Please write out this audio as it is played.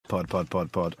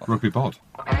Pod. Rugby pod.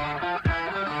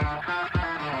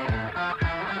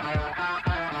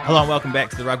 Hello and welcome back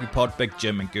to the Rugby Pod. Big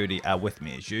Jim and Goody are with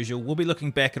me as usual. We'll be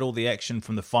looking back at all the action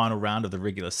from the final round of the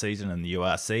regular season in the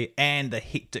URC and the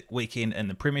hectic weekend in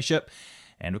the Premiership.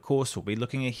 And of course, we'll be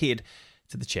looking ahead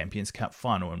to the Champions Cup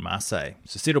final in Marseille.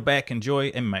 So settle back,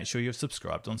 enjoy, and make sure you're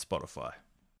subscribed on Spotify.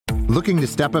 Looking to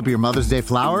step up your Mother's Day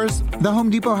flowers? The Home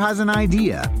Depot has an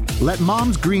idea. Let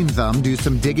Mom's Green Thumb do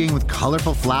some digging with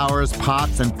colorful flowers,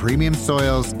 pots, and premium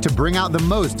soils to bring out the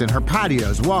most in her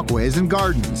patios, walkways, and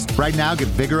gardens. Right now, get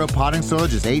Vigoro potting soil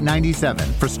just $8.97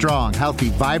 for strong, healthy,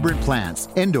 vibrant plants,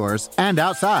 indoors and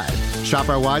outside. Shop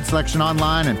our wide selection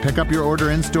online and pick up your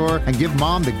order in-store and give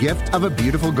Mom the gift of a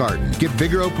beautiful garden. Get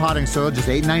Vigoro potting soil just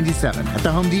 $8.97 at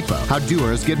the Home Depot. How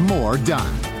doers get more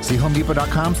done. See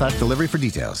homedepot.com/delivery for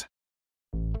details.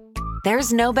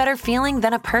 There's no better feeling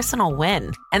than a personal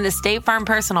win, and the State Farm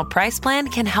Personal Price Plan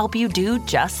can help you do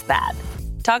just that.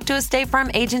 Talk to a State Farm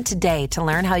agent today to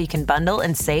learn how you can bundle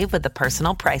and save with the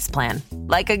Personal Price Plan.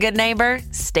 Like a good neighbor,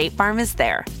 State Farm is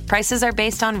there. Prices are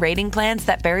based on rating plans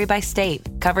that vary by state.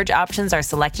 Coverage options are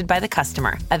selected by the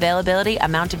customer. Availability,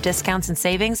 amount of discounts and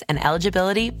savings, and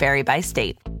eligibility vary by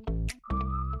state.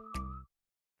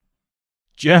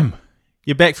 Jim,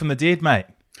 you're back from the dead, mate.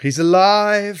 He's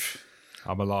alive.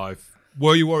 I'm alive.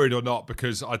 Were you worried or not?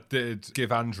 Because I did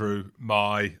give Andrew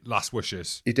my last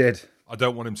wishes. You did. I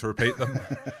don't want him to repeat them.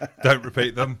 Don't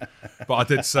repeat them. But I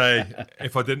did say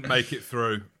if I didn't make it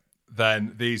through,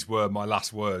 then these were my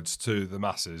last words to the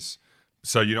masses.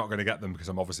 So you're not going to get them because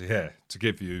I'm obviously here to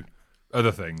give you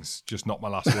other things, just not my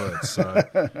last words. So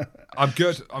I'm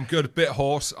good. A bit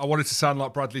hoarse. I wanted to sound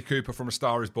like Bradley Cooper from A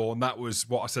Star Is Born. That was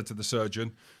what I said to the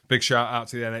surgeon. Big shout out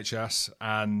to the NHS.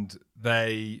 And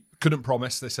they couldn't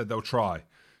promise. They said they'll try.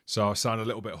 So I sound a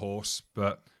little bit hoarse,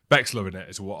 but Beck's loving it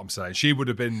is what I'm saying. She would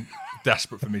have been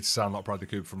desperate for me to sound like Bradley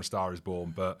Cooper from A Star Is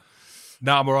Born. But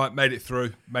now I'm all right. Made it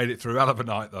through. Hell of a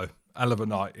night, though. Hell of a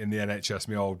night in the NHS,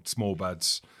 my old small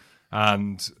beds.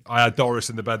 And I had Doris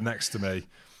in the bed next to me.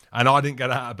 And I didn't get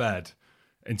out of bed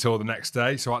until the next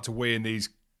day. So I had to wee in these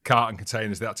carton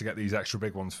containers. They had to get these extra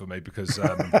big ones for me because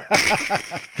I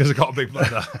got a big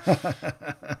bladder.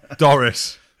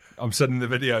 Doris, I'm sending the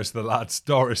videos to the lads.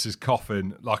 Doris is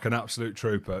coughing like an absolute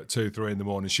trooper at 2-3 in the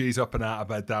morning. She's up and out of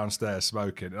bed downstairs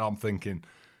smoking. And I'm thinking,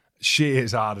 she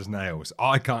is hard as nails.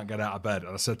 I can't get out of bed.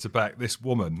 And I said to Beck, this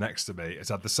woman next to me has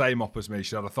had the same op as me.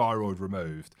 She had a thyroid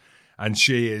removed. And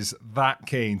she is that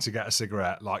keen to get a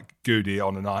cigarette like Goody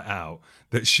on a night out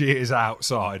that she is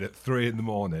outside at 3 in the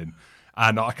morning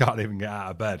and I can't even get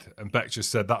out of bed. And Beck just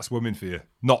said, that's women for you.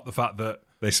 Not the fact that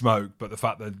they smoke, but the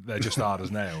fact that they're just hard as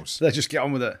nails. They just get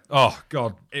on with it. Oh,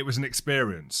 God. It was an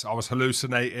experience. I was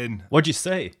hallucinating. What'd you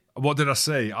see? What did I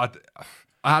see? I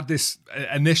had this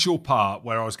initial part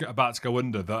where I was about to go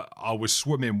under that I was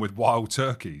swimming with wild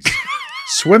turkeys.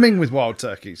 Swimming with wild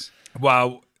turkeys?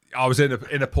 Well, I was in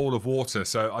a pool of water,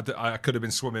 so I could have been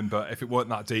swimming, but if it weren't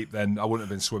that deep, then I wouldn't have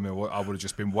been swimming. I would have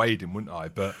just been wading, wouldn't I?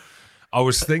 But I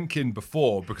was thinking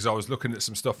before, because I was looking at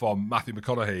some stuff on Matthew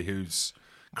McConaughey, who's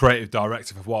creative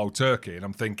director for Wild Turkey, and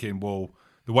I'm thinking, well,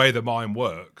 the way the mind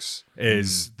works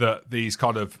is that these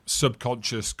kind of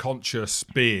subconscious, conscious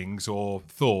beings or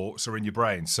thoughts are in your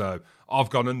brain. So I've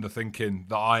gone under thinking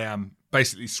that I am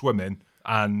basically swimming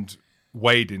and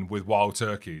wading with wild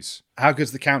turkeys. How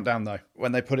good's the countdown, though?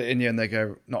 When they put it in you and they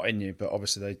go, not in you, but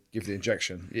obviously they give the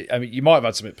injection. I mean, you might have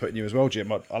had something put in you as well, Jim.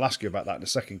 I'll ask you about that in a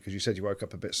second because you said you woke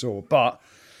up a bit sore. But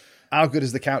how good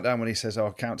is the countdown when he says, oh,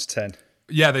 I'll count to 10?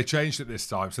 Yeah, they changed it this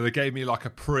time. So they gave me like a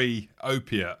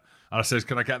pre-opiate. And I said,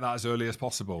 can I get that as early as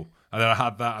possible? And then I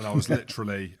had that and I was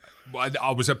literally...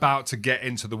 I was about to get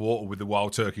into the water with the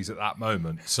wild turkeys at that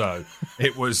moment. So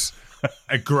it was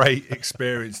a great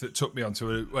experience that took me onto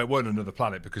it weren't another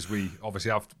planet because we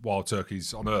obviously have wild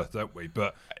turkeys on Earth, don't we?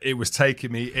 But it was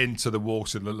taking me into the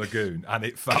water in the lagoon and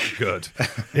it felt good.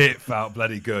 It felt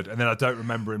bloody good. And then I don't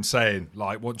remember him saying,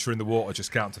 like, once you're in the water,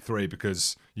 just count to 3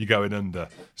 because you're going under.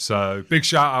 So big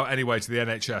shout out anyway to the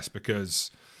NHS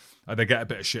because... and they get a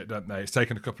bit of shit, don't they? It's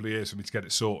taken a couple of years for me to get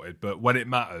it sorted. But when it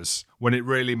matters, when it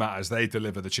really matters, they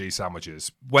deliver the cheese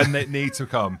sandwiches. When they need to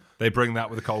come, they bring that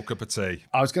with a cold cup of tea.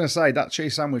 I was going to say, that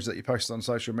cheese sandwich that you posted on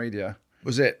social media,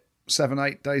 was it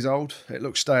 7-8 days old? It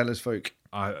looks stale as fook.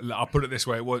 I'll put it this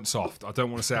way, it weren't soft. I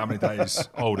don't want to say how many days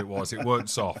old it was. It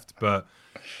weren't soft, but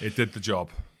it did the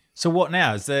job. So what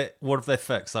now? What have they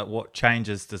fixed? Like, what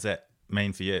changes does that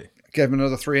mean for you? Gave him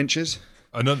another 3 inches.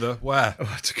 Another? Where?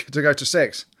 To go to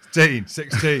 6.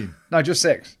 16. No, just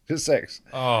 6. Just 6.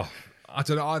 Oh, I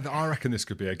don't know. I reckon this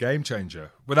could be a game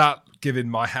changer. Without giving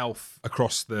my health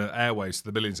across the airwaves to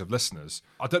the millions of listeners,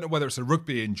 I don't know whether it's a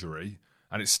rugby injury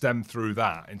and it stemmed through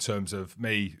that in terms of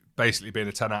me basically being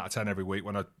a 10 out of 10 every week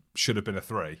when I should have been a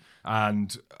 3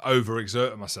 and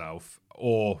overexerting myself,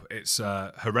 or it's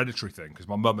a hereditary thing because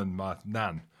my mum and my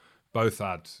nan both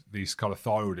had these kind of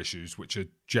thyroid issues, which are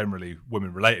generally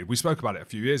women related. We spoke about it a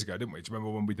few years ago, didn't we? Do you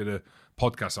remember when we did a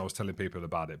podcast, I was telling people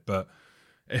about it? But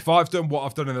if I've done what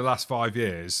I've done in the last 5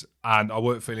 years and I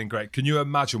weren't feeling great, can you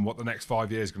imagine what the next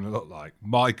 5 years are going to look like?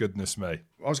 My goodness me.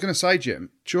 I was going to say, Jim,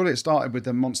 surely it started with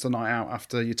the monster night out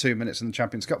after your 2 minutes in the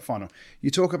Champions Cup final.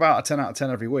 You talk about a 10 out of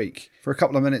 10 every week. For a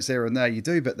couple of minutes here and there, you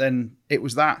do, but then it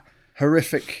was that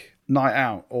horrific night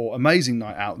out or amazing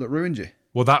night out that ruined you.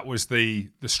 Well, that was the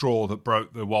straw that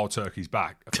broke the wild turkey's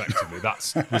back, effectively.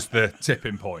 That was the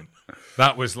tipping point.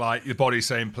 That was like your body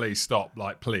saying, please stop,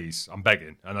 like, please, I'm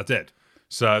begging. And I did.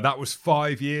 So that was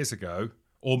 5 years ago,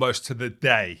 almost to the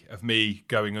day of me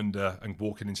going under and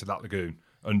walking into that lagoon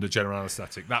under general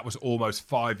anaesthetic. That was almost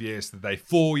 5 years to the day.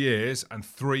 4 years and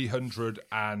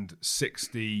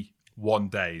 361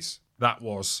 days. That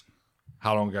was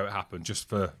how long ago it happened, just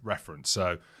for reference.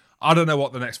 So I don't know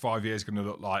what the next 5 years is going to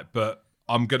look like, but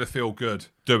I'm going to feel good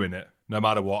doing it, no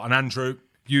matter what. And Andrew,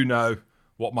 you know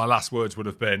what my last words would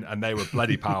have been, and they were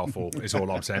bloody powerful, is all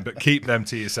I'm saying. But keep them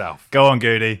to yourself. Go on,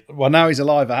 Goody. Well, now he's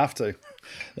alive, I have to.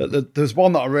 There's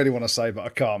one that I really want to say, but I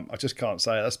can't. I just can't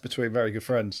say it. That's between very good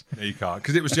friends. No, you can't,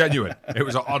 because it was genuine. It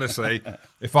was honestly,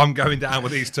 if I'm going down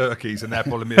with these turkeys and they're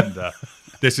pulling me under,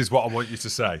 this is what I want you to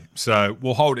say. So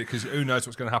we'll hold it, because who knows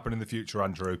what's going to happen in the future,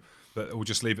 Andrew. But we'll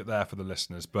just leave it there for the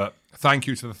listeners. But thank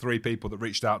you to the 3 people that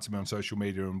reached out to me on social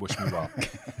media and wished me well.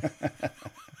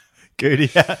 Goody,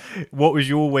 what was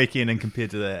your weekend and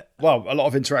compared to that? Well, a lot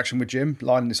of interaction with Jim,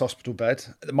 lying in his hospital bed.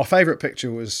 My favourite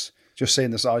picture was just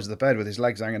seeing the size of the bed with his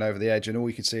legs hanging over the edge, and all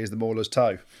you could see is the mauler's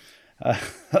toe.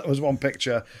 That was one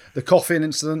picture. The coughing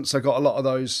incidents, I got a lot of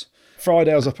those.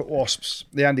 Friday I was up at Wasps.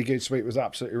 The Andy Good suite was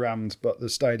absolutely rammed, but the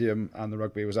stadium and the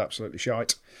rugby was absolutely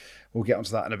shite. We'll get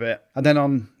onto that in a bit. And then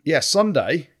on,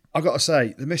 Sunday, I've got to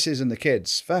say, the missus and the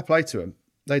kids, fair play to them.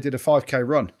 They did a 5K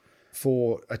run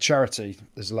for a charity.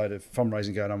 There's a load of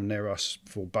fundraising going on near us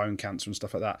for bone cancer and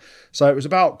stuff like that. So it was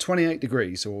about 28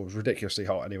 degrees, or it was ridiculously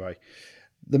hot anyway.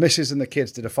 The missus and the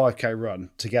kids did a 5K run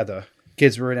together.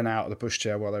 Kids were in and out of the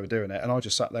pushchair while they were doing it, and I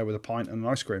just sat there with a pint and an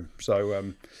ice cream.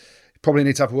 So probably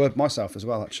need to have a word myself as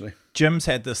well, actually. Jim's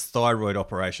had this thyroid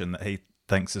operation that he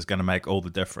thinks is going to make all the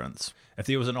difference. If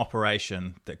there was an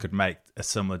operation that could make a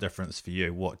similar difference for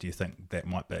you, what do you think that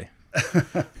might be?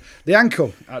 The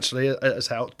ankle, actually, has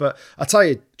helped. But I tell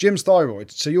you, Jim's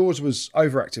thyroid, so yours was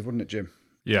overactive, wasn't it, Jim?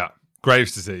 Yeah.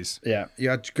 Graves' disease. Yeah. You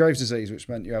had Graves' disease, which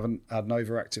meant you haven't had an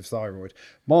overactive thyroid.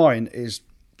 Mine is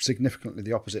significantly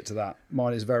the opposite to that.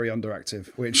 Mine is very underactive,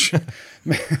 which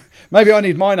maybe I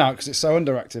need mine out because it's so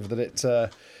underactive that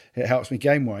it helps me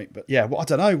gain weight. But yeah, I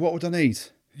don't know. What would I need?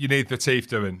 You need the teeth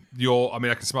doing. I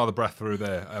can smell the breath through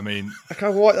there. I mean, look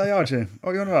how white they are, Jim.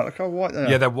 Oh, you're on about? Look how white they are.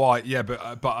 Yeah, they're white. Yeah,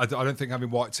 but I don't think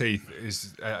having white teeth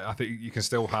is. I think you can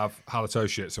still have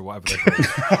halitosis or whatever they call it.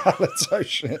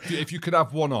 Halitosis. If you could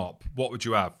have one up, what would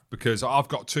you have? Because I've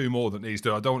got 2 more that needs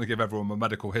doing. I don't want to give everyone my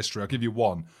medical history. I'll give you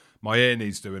one. My ear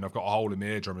needs doing. I've got a hole in my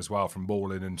eardrum as well from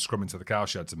bawling and scrumming to the cow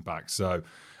sheds and back. So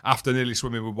after nearly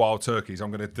swimming with wild turkeys, I'm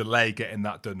going to delay getting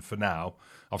that done for now.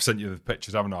 I've sent you the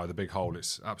pictures, haven't I? The big hole,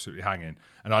 it's absolutely hanging.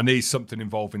 And I need something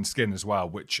involving skin as well,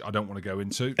 which I don't want to go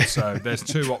into. So there's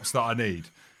 2 ops that I need.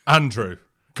 Andrew,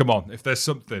 come on, if there's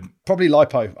something. Probably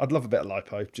lipo. I'd love a bit of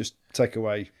lipo. Just take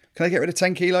away. Can I get rid of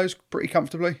 10 kilos pretty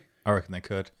comfortably? I reckon they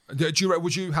could. Would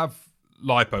you have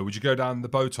lipo? Would you go down the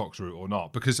Botox route or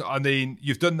not? Because, I mean,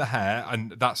 you've done the hair,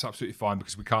 and that's absolutely fine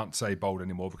because we can't say bald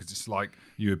anymore because it's like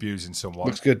you abusing someone.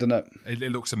 Looks good, doesn't it?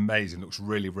 It looks amazing. It looks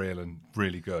really real and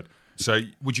really good. So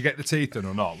would you get the teeth done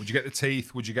or not? Would you get the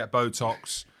teeth? Would you get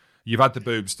Botox? You've had the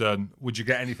boobs done. Would you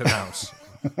get anything else?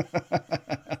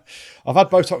 I've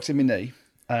had Botox in my knee.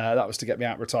 That was to get me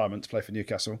out of retirement to play for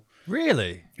Newcastle.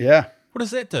 Really? Yeah. What does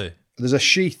that do? There's a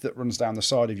sheath that runs down the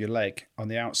side of your leg on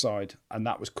the outside, and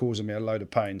that was causing me a load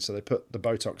of pain. So they put the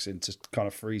Botox in to kind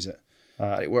of freeze it.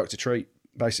 It worked a treat.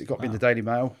 Basically got me in the Daily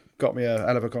Mail, got me a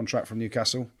hell of a contract from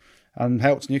Newcastle, and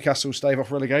helped Newcastle stave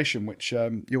off relegation, which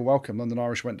you're welcome. London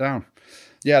Irish went down.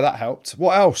 Yeah, that helped.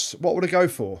 What else? What would I go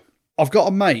for? I've got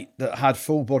a mate that had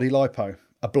full body lipo,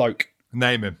 a bloke.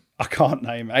 Name him. I can't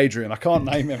name Adrian. I can't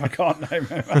name him.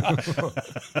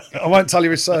 I won't tell you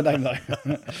his surname though.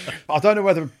 I don't know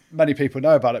whether many people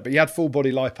know about it, but he had full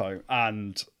body lipo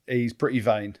and he's pretty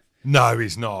vain. No,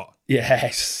 he's not.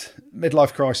 Yes.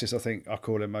 Midlife crisis, I think I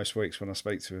call him most weeks when I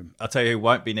speak to him. I'll tell you who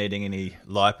won't be needing any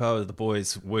lipo. The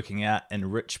boys working out in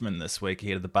Richmond this week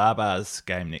ahead of the Barbars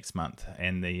game next month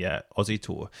and the Aussie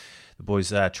tour. The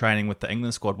boys are training with the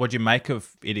England squad. What do you make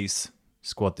of Eddie's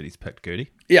squad that he's picked,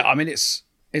 Gertie? Yeah, I mean, it's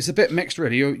a bit mixed,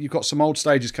 really. You've got some old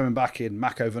stages coming back in.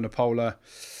 Mako Vunipola,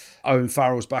 Owen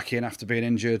Farrell's back in after being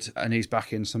injured, and he's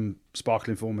back in some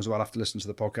sparkling form as well after listening to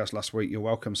the podcast last week. You're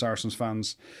welcome, Saracens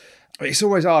fans. It's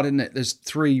always hard, isn't it? There's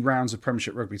 3 rounds of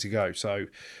Premiership rugby to go. So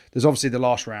there's obviously the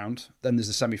last round, then there's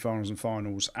the semi-finals and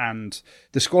finals, and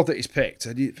the squad that he's picked.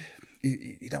 And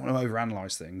you don't want to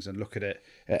overanalyse things and look at it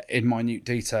in minute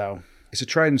detail. It's a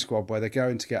training squad where they're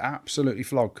going to get absolutely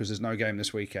flogged because there's no game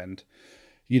this weekend.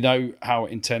 You know how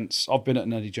intense. I've been at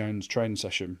an Eddie Jones training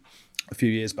session a few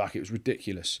years back. It was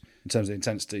ridiculous in terms of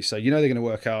intensity. So you know they're going to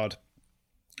work hard.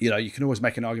 You know, you can always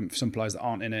make an argument for some players that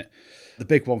aren't in it. The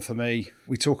big one for me,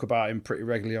 we talk about him pretty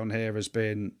regularly on here as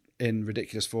being in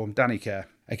ridiculous form, Danny Kerr.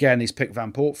 Again, he's picked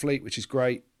Van Portfleet, which is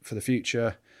great for the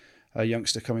future. A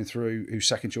youngster coming through who's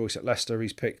second choice at Leicester.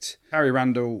 He's picked Harry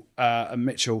Randall and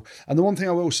Mitchell. And the one thing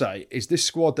I will say is this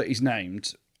squad that he's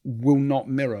named will not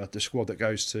mirror the squad that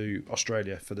goes to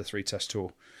Australia for the 3-test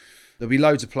tour. There'll be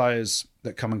loads of players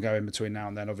that come and go in between now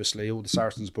and then, obviously, all the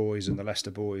Saracens boys and the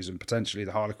Leicester boys and potentially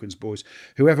the Harlequins boys.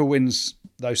 Whoever wins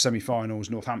those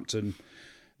semi-finals, Northampton,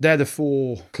 they're the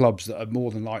 4 clubs that are more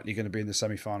than likely going to be in the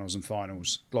semi-finals and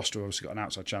finals. Gloucester obviously got an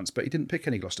outside chance, but he didn't pick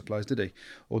any Gloucester players, did he?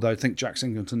 Although I think Jack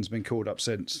Singleton's been called up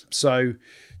since. So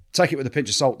take it with a pinch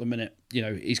of salt the minute. You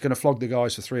know, he's going to flog the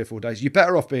guys for 3 or 4 days. You're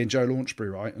better off being Joe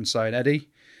Launchbury, right, and saying, Eddie,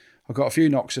 I've got a few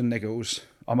knocks and niggles.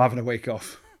 I'm having a week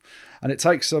off. And it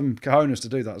takes some cojones to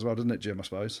do that as well, doesn't it, Jim, I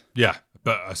suppose? Yeah,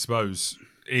 but I suppose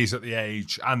he's at the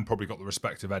age and probably got the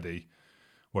respect of Eddie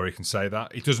where he can say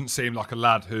that. He doesn't seem like a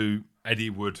lad who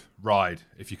Eddie would ride,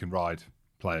 if you can ride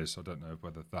players. I don't know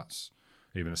whether that's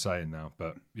even a saying now.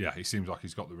 But yeah, he seems like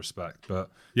he's got the respect. But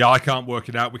yeah, I can't work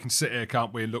it out. We can sit here,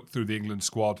 can't we, and look through the England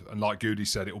squad. And like Goody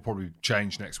said, it will probably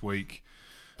change next week.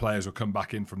 Players will come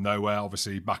back in from nowhere.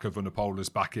 Obviously, Mako Vunipola's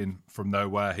back in from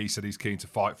nowhere. He said he's keen to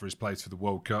fight for his place for the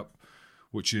World Cup,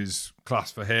 which is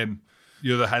class for him.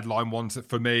 The other headline ones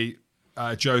for me,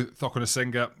 Joe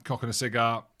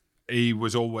Coconasiga, he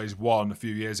was always one a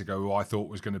few years ago who I thought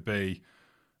was going to be,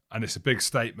 and it's a big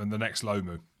statement, the next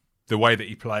Lomu. The way that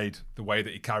he played, the way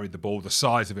that he carried the ball, the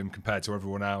size of him compared to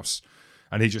everyone else.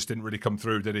 And he just didn't really come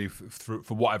through, did he? For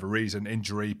whatever reason,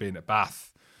 injury, being at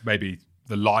Bath, maybe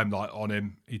the limelight on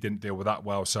him, he didn't deal with that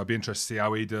well. So I'd be interested to see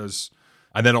how he does.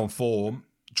 And then on form,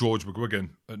 George McGuigan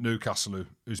at Newcastle,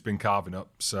 who's been carving up.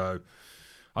 So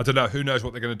I don't know. Who knows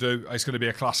what they're going to do? It's going to be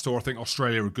a class tour. I think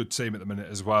Australia are a good team at the minute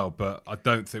as well, but I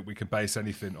don't think we can base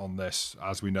anything on this.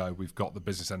 As we know, we've got the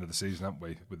business end of the season, haven't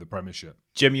we, with the Premiership?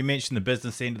 Jim, you mentioned the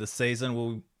business end of the season.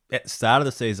 Well, at the start of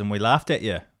the season, we laughed at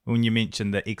you when you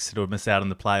mentioned that Exeter would miss out on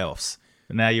the playoffs.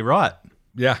 But now you're right.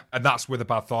 Yeah, and that's with a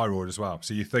bad thyroid as well.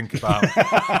 So you think about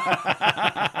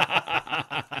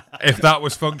if that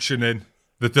was functioning,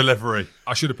 the delivery,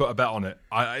 I should have put a bet on it.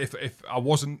 If I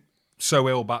wasn't so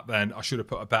ill back then, I should have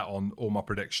put a bet on all my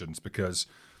predictions because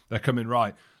they're coming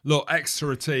right. Look, Exeter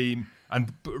are a team,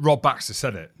 and Rob Baxter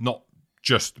said it, not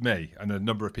just me, and a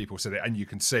number of people said it, and you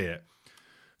can see it.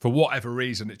 For whatever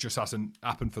reason, it just hasn't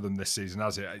happened for them this season,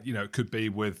 has it? You know, it could be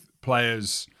with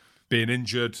players being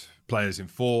injured, players in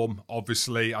form,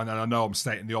 obviously. And I know I'm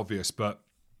stating the obvious, but,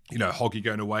 you know, Hoggy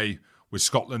going away with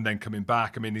Scotland, then coming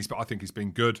back. I mean, I think he's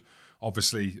been good,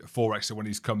 obviously, for Exeter when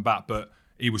he's come back, but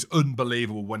he was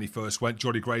unbelievable when he first went.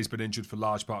 Johnny Gray's been injured for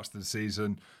large parts of the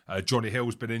season. Johnny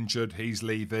Hill's been injured. He's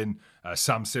leaving.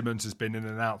 Sam Simmons has been in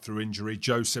and out through injury.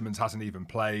 Joe Simmons hasn't even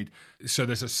played. So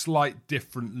there's a slight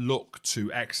different look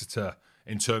to Exeter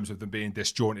in terms of them being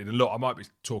disjointed. And look, I might be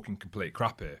talking complete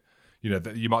crap here. You know,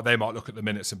 they might look at the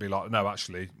minutes and be like, no,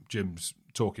 actually, Jim's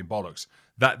talking bollocks.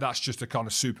 That's just a kind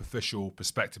of superficial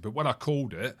perspective. But when I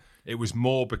called it, it was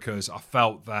more because I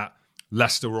felt that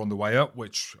Leicester were on the way up,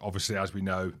 which obviously, as we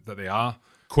know, that they are.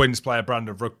 Quins play a brand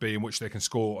of rugby in which they can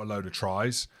score a load of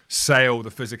tries. Sale, the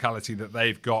physicality that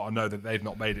they've got, I know that they've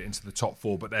not made it into the top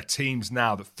 4, but they're teams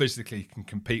now that physically can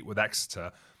compete with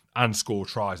Exeter and score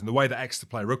tries. And the way that Exeter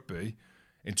play rugby,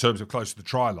 in terms of close to the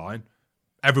try line,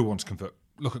 everyone's convert.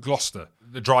 Look at Gloucester,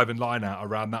 the driving line out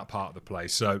around that part of the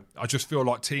place. So I just feel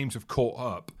like teams have caught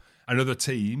up and other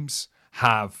teams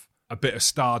have a bit of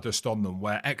stardust on them,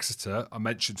 where Exeter, I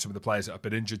mentioned some of the players that have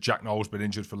been injured. Jack Knowles been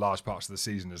injured for large parts of the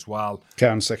season as well.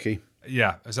 Kawanseki.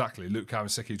 Yeah, exactly. Luke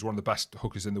Kawanseki is one of the best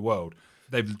hookers in the world.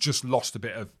 They've just lost a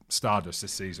bit of stardust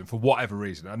this season for whatever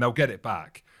reason, and they'll get it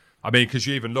back. I mean, because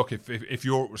you even look, if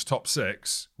Europe was top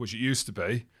 6, which it used to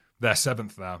be, They're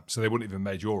 7th now, so they wouldn't even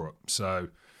made Europe. So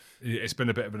it's been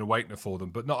a bit of an awakener for them,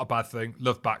 but not a bad thing.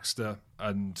 Love Baxter,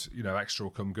 and Exeter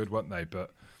will come good, won't they?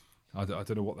 But I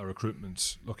don't know what their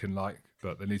recruitment's looking like,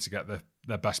 but they need to get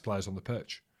their best players on the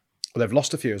pitch. Well, they've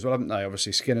lost a few as well, haven't they?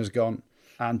 Obviously, Skinner's gone,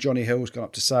 and Johnny Hill's gone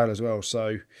up to Sale as well.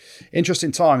 So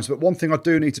interesting times. But one thing I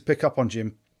do need to pick up on,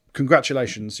 Jim,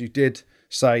 congratulations. You did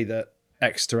say that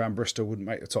Exeter and Bristol wouldn't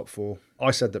make the top 4.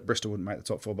 I said that Bristol wouldn't make the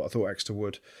top 4, but I thought Exeter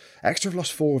would. Exeter have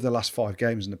lost 4 of their last 5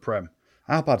 games in the Prem.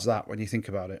 How bad's that when you think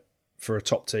about it for a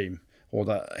top team, or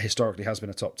that historically has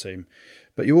been a top team?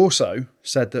 But you also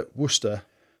said that Worcester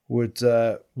would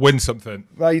win something.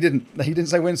 Well, he didn't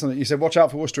say win something. You said watch out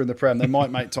for Worcester in the Prem. They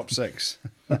might make top 6.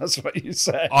 That's what you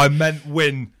said. I meant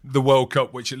win the World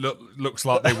Cup, which it looks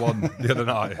like they won the other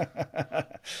night.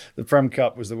 The Prem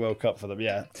Cup was the World Cup for them,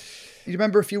 yeah. You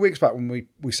remember a few weeks back when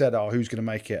we said, who's going to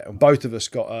make it? And both of us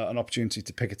got an opportunity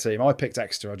to pick a team. I picked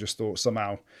Exeter. I just thought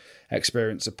somehow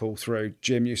experience would pull through.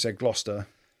 Jim, you said Gloucester.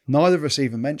 Neither of us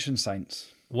even mentioned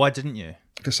Saints. Why didn't you?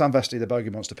 Because Sam Vesty, the bogey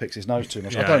monster, picks his nose too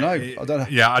much. Yeah, I don't know.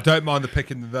 Yeah, I don't mind the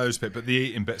picking the nose bit, but the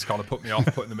eating bit's kind of put me off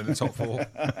putting them in the top 4.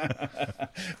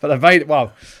 But they've made it.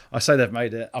 Well, I say they've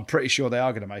made it. I'm pretty sure they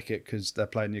are going to make it because they're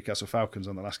playing Newcastle Falcons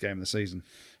on the last game of the season,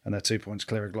 and they're 2 points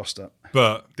clear of Gloucester.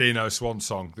 But Dino's swan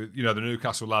song, the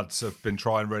Newcastle lads have been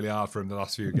trying really hard for him the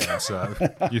last few games. So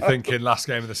you're thinking last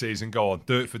game of the season, go on,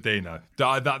 do it for Dino.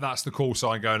 That's the call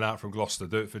sign going out from Gloucester.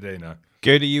 Do it for Dino.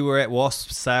 Goody, you were at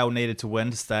Wasps. Sale needed to win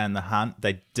to stay in the hunt.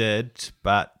 They did,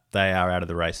 but they are out of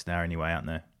the race now anyway, aren't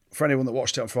they? For anyone that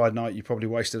watched it on Friday night, you probably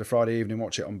wasted a Friday evening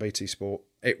watching it on BT Sport.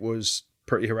 It was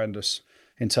pretty horrendous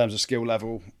in terms of skill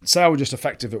level. Sale were just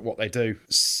effective at what they do.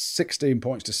 16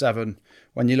 points to 7.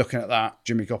 When you're looking at that,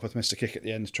 Jimmy Gopperth missed a kick at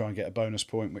the end to try and get a bonus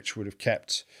point, which would have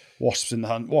kept Wasps in the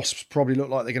hunt. Wasps probably look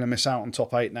like they're going to miss out on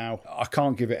top 8 now. I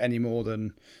can't give it any more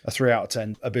than a 3 out of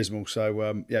 10. Abysmal.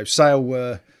 So, Sale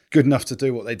were good enough to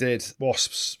do what they did.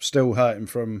 Wasps still hurting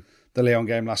from the Lyon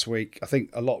game last week. I think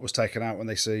a lot was taken out when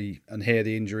they see and hear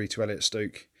the injury to Elliot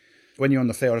Stooke. When you're on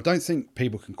the field, I don't think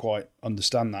people can quite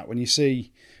understand that. When you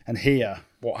see and hear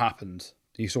what happened,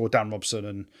 you saw Dan Robson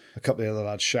and a couple of the other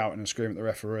lads shouting and screaming at the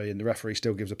referee, and the referee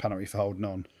still gives a penalty for holding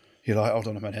on. You're like, hold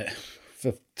on a minute.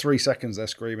 For 3 seconds, they're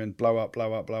screaming, blow up,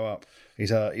 blow up, blow up. He's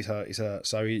hurt, he's hurt, he's hurt.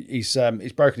 So he's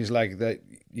broken his leg.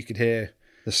 You could hear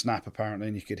the snap, apparently,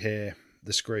 and you could hear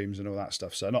the screams and all that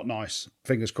stuff. So not nice.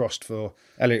 Fingers crossed for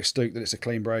Elliot Stooke that it's a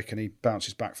clean break and he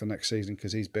bounces back for next season,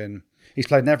 because he's played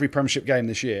in every Premiership game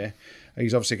this year.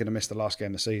 He's obviously going to miss the last game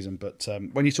of the season. But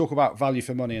when you talk about value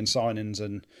for money and signings,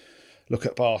 and look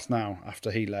at Bath now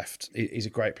after he left, he's a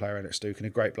great player, Elliot Stooke, and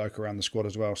a great bloke around the squad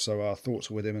as well. So our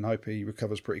thoughts are with him and hope he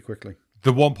recovers pretty quickly.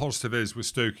 The one positive is with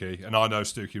Stookie, and I know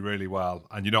Stookie really well,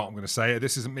 and you know what I'm going to say?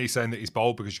 This isn't me saying that he's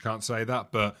bold, because you can't say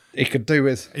that, but he could do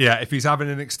with. Yeah, if he's having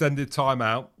an extended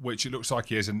timeout, which it looks like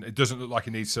he is, and it doesn't look like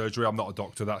he needs surgery. I'm not a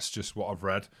doctor, that's just what I've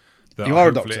read. That you are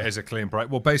a doctor. It is a clean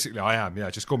break. Well, basically I am, yeah.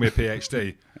 Just call me a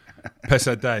PhD.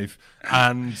 Pisshead Dave.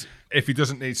 And if he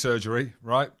doesn't need surgery,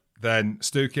 right, then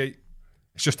Stookie,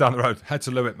 it's just down the road. Head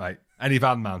to Lewitt, mate. Any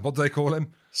van man. What do they call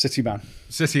him? City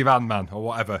man, or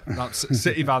whatever. That's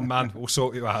City van man. We'll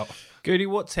sort you out. Goody,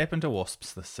 what's happened to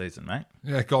Wasps this season, mate?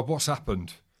 Yeah, God, what's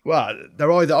happened? Well,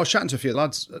 they're either. I was chatting to a few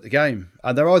lads at the game,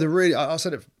 and they're either really. I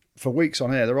said it for weeks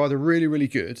on air. They're either really, really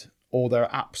good, or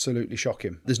they're absolutely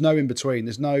shocking. There's no in between.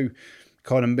 There's no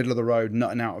kind of middle of the road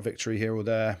nutting out a victory here or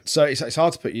there. So it's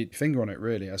hard to put your finger on it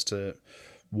really as to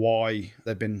why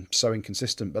they've been so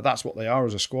inconsistent. But that's what they are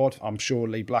as a squad. I'm sure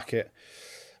Lee Blackett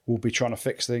will be trying to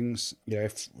fix things.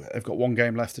 If they've got one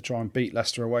game left to try and beat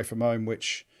Leicester away from home,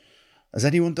 which, has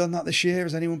anyone done that this year?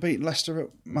 Has anyone beaten Leicester at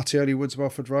Mattioli Woods,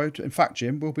 Welford Road? In fact,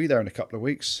 Jim, we'll be there in a couple of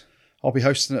weeks. I'll be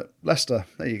hosting at Leicester.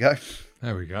 There you go.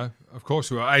 There we go. Of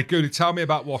course we will. Hey, Goody, tell me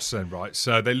about Wasps then, right?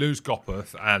 So they lose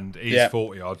Gopperth and he's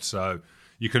 40-odd, so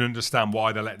you can understand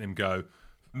why they're letting him go.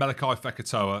 Malachi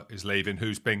Fekitoa is leaving,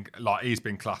 he's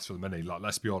been classed for the money. Like,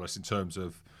 let's be honest, in terms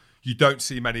of, you don't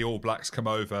see many All Blacks come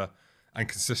over and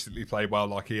consistently play well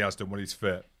like he has done when he's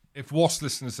fit. If Wasps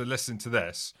listeners are listening to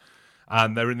this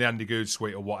and they're in the Andy Good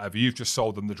suite or whatever, you've just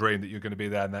sold them the dream that you're going to be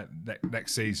there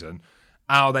next season.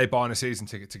 How are they buying a season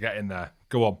ticket to get in there?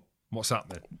 Go on. What's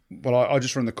happening? Well, I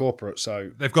just run the corporate,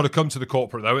 so... They've got to come to the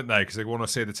corporate, though, haven't they? Because they want to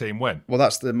see the team win. Well,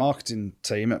 that's the marketing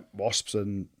team at Wasps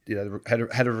and the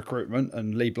head of recruitment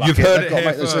and Lee Blackett. You've heard it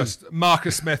here first.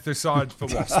 Marcus Smith has signed for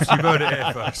Wasps. You've heard it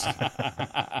here first.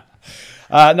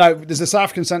 No, there's a South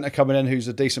African centre coming in who's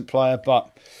a decent player,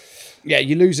 but... Yeah,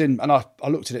 you're losing, and I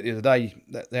looked at it the other day.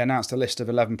 They announced a list of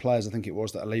 11 players, I think it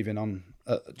was, that are leaving on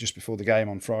just before the game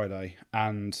on Friday,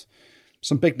 and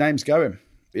some big names going.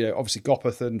 Obviously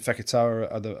Gopeth and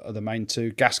Fekitoa are the main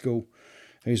two. Gaskell,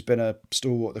 who's been a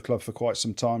stalwart at the club for quite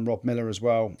some time. Rob Miller as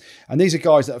well. And these are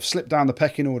guys that have slipped down the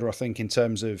pecking order, I think, in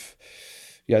terms of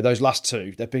those last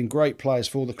two. They've been great players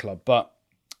for the club, but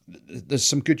there's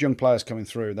some good young players coming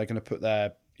through. They're going to put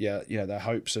their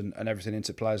hopes and everything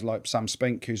into players like Sam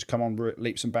Spink, who's come on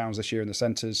leaps and bounds this year in the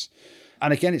centres.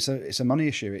 And again, it's a money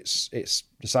issue. It's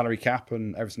the salary cap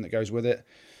and everything that goes with it.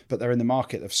 But they're in the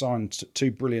market. They've signed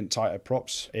two brilliant tight head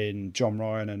props in John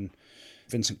Ryan and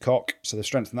Vincent Koch. So they've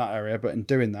strengthened that area. But in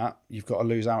doing that, you've got to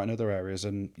lose out in other areas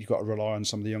and you've got to rely on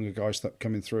some of the younger guys that are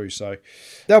coming through. So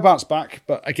they'll bounce back.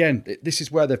 But again, this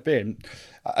is where they've been.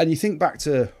 And you think back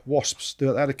to Wasps, they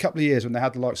had a couple of years when they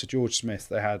had the likes of George Smith,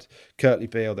 they had Curtly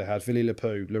Beale, they had Villy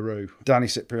LaRue, Danny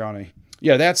Cipriani.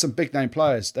 Yeah, they had some big name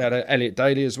players. They had Elliot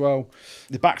Daly as well.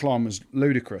 The back line was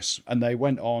ludicrous. And they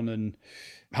went on, and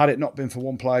had it not been for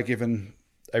one player given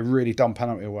a really dumb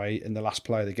penalty away in the last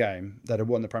play of the game, they'd have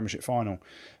won the Premiership final.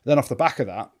 Then off the back of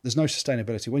that, there's no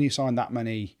sustainability. When you sign that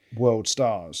many world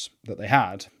stars that they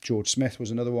had, George Smith was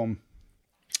another one,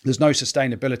 there's no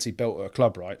sustainability built at a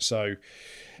club, right? So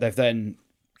they've then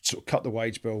sort of cut the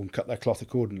wage bill and cut their cloth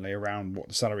accordingly around what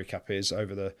the salary cap is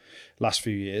over the last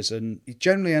few years. And you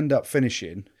generally end up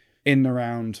finishing in and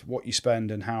around what you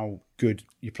spend and how good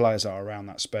your players are around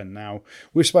that spend. Now,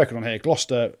 we've spoken on here,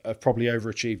 Gloucester have probably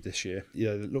overachieved this year.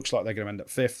 It looks like they're going to end up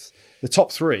fifth. The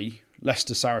top three,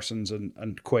 Leicester, Saracens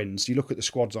and Quins, you look at the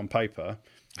squads on paper,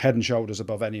 head and shoulders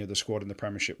above any other squad in the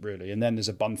Premiership, really. And then there's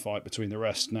a bun fight between the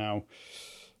rest. Now,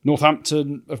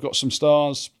 Northampton have got some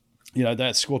stars.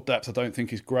 Their squad depth I don't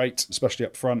think is great, especially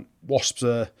up front. Wasps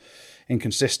are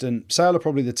inconsistent. Sale are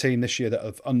probably the team this year that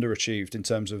have underachieved in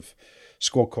terms of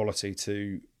squad quality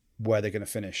to where they're going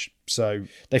to finish. So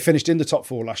they finished in the top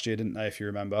four last year, didn't they, if you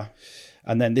remember?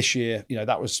 And then this year,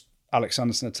 that was Alex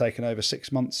Anderson had taken over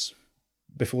 6 months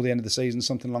before the end of the season,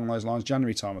 something along those lines,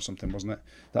 January time or something, wasn't it?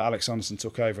 That Alex Anderson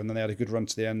took over, and then they had a good run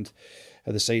to the end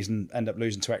of the season, end up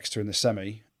losing to Exeter in the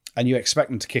semi. And you expect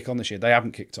them to kick on this year. They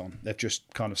haven't kicked on. They've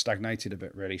just kind of stagnated a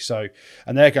bit, really. So,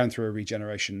 and they're going through a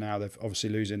regeneration now. They've obviously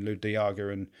losing Lou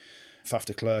Diaga and Faf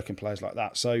de Klerk and players like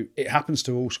that. So it happens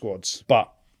to all squads.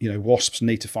 But, Wasps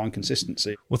need to find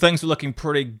consistency. Well, things were looking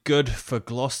pretty good for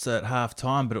Gloucester at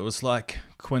half-time, but it was like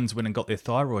Quins went and got their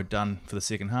thyroid done for the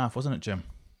second half, wasn't it, Jim?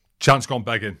 Chance gone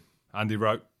begging, Andy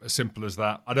wrote. As simple as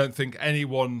that. I don't think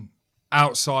anyone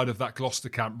outside of that Gloucester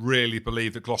camp really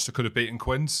believed that Gloucester could have beaten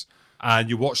Quins. And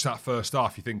you watch that first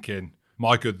half, you're thinking,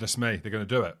 my goodness me, they're going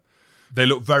to do it. They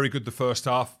looked very good the first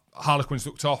half. Harlequins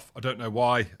looked off. I don't know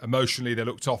why. Emotionally, they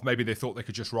looked off. Maybe they thought they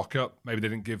could just rock up. Maybe they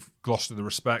didn't give Gloucester the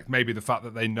respect. Maybe the fact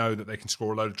that they know that they can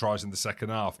score a load of tries in the second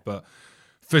half. But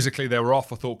physically, they were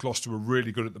off. I thought Gloucester were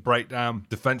really good at the breakdown.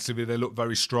 Defensively, they looked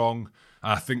very strong.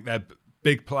 I think their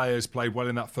big players played well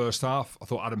in that first half. I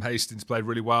thought Adam Hastings played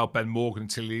really well. Ben Morgan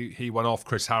until he went off.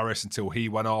 Chris Harris until he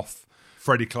went off.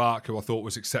 Freddie Clark, who I thought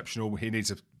was exceptional. He needs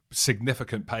a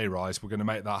significant pay rise. We're going to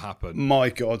make that happen.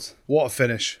 My God, what a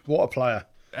finish. What a player.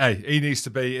 Hey, he needs to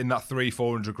be in that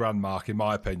 300-400 grand mark, in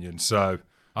my opinion. So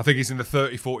I think he's in the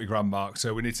 30-40 grand mark.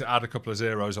 So we need to add a couple of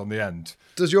zeros on the end.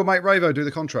 Does your mate Ravo do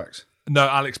the contract? No,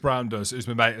 Alex Brown does, who's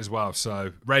my mate as well.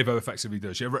 So Ravo effectively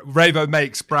does. Yeah, Ravo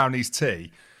makes Brownie's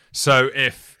tea. So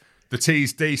if the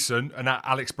tea's decent and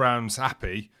Alex Brown's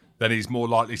happy, then he's more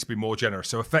likely to be more generous.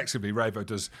 So effectively, Ravo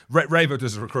does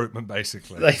the recruitment,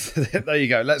 basically. There you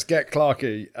go. Let's get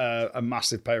Clarkey a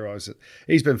massive pay rise.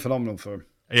 He's been phenomenal for him.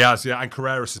 He has, yeah, and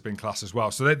Carreras has been class as well.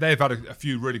 So they've had a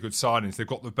few really good signings. They've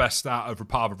got the best out of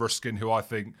Rapava Ruskin, who I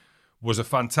think was a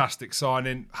fantastic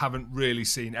signing. Haven't really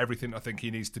seen everything. I think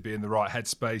he needs to be in the right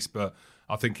headspace, but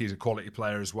I think he's a quality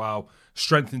player as well.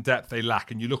 Strength and depth they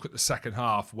lack. And you look at the second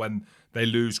half when they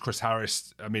lose Chris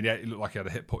Harris. I mean, it looked like he had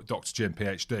a hit point. Dr. Jim,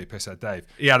 PhD, Pisshead Dave.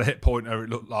 He had a hit pointer, it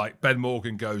looked like. Ben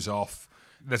Morgan goes off.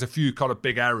 There's a few kind of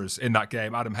big errors in that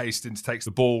game. Adam Hastings takes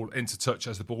the ball into touch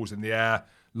as the ball's in the air,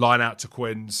 line out to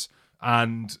Quins.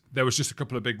 And there was just a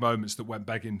couple of big moments that went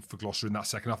begging for Gloucester in that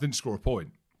second half. Didn't score a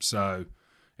point. So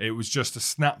it was just a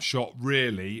snapshot,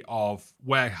 really, of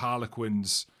where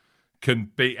Harlequins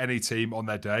can beat any team on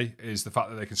their day, is the fact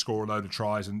that they can score a load of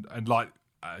tries. And like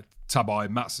Tabai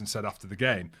Matson said after the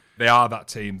game, they are that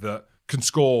team that can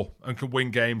score and can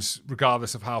win games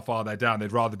regardless of how far they're down.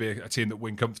 They'd rather be a team that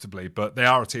win comfortably, but they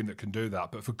are a team that can do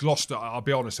that. But for Gloucester, I'll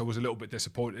be honest, I was a little bit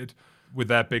disappointed with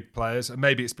their big players. And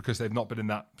maybe it's because they've not been in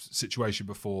that situation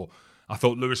before. I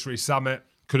thought Lewis Rees-Samet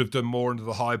could have done more under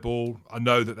the high ball. I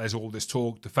know that there's all this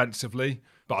talk defensively,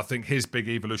 but I think his big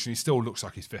evolution, he still looks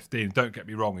like he's 15. Don't get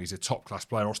me wrong, he's a top-class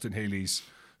player. Austin Healy's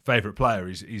favourite player.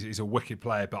 He's a wicked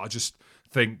player, but I just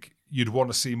think you'd want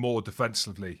to see more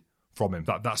defensively from him.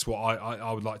 That's what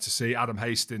I would like to see. Adam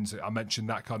Hastings, I mentioned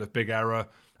that kind of big error.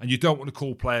 And you don't want to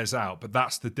call players out, but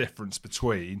that's the difference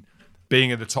between being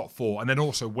in the top 4 and then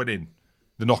also winning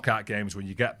the knockout games when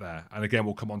you get there. And again,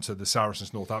 we'll come on to the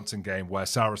Saracens-Northampton game where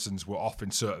Saracens were off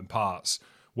in certain parts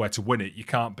where to win it, you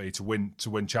can't be to win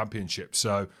championships.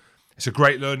 So it's a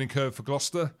great learning curve for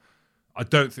Gloucester. I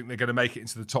don't think they're going to make it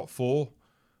into the top 4.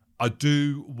 I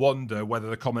do wonder whether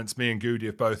the comments me and Goody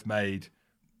have both made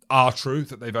are true,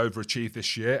 that they've overachieved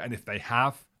this year. And if they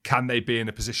have, can they be in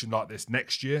a position like this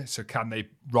next year? So can they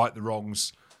right the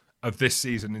wrongs of this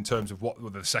season in terms of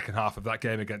the second half of that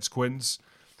game against Quins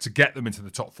to get them into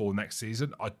the top 4 next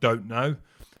season? I don't know.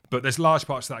 But there's large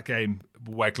parts of that game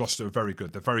where Gloucester are very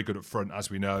good. They're very good up front, as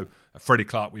we know. Freddie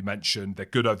Clark, we mentioned. They're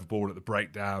good over ball at the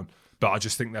breakdown. But I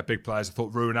just think they're big players. I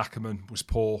thought Ruan Ackerman was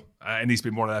poor, and he's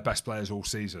been one of their best players all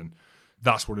season.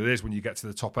 That's what it is when you get to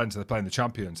the top end. So they're playing the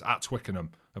champions at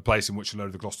Twickenham, a place in which a load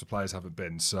of the Gloucester players haven't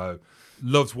been. So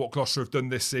loved what Gloucester have done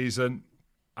this season,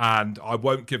 and I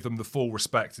won't give them the full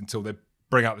respect until they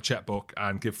bring out the checkbook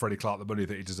and give Freddie Clark the money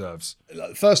that he deserves.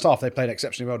 First half, they played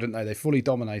exceptionally well, didn't they? They fully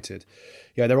dominated.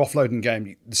 Yeah, their offloading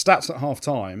game. The stats at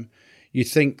half-time, you'd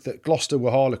think that Gloucester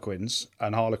were Harlequins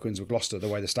and Harlequins were Gloucester, the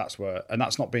way the stats were, and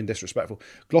that's not being disrespectful.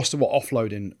 Gloucester were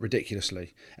offloading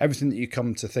ridiculously. Everything that you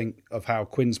come to think of how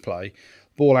Quins play,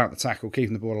 ball out the tackle,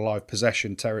 keeping the ball alive,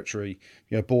 possession, territory,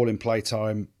 ball in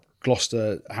playtime,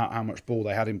 Gloucester, how much ball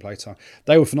they had in playtime.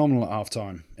 They were phenomenal at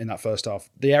half-time in that first half.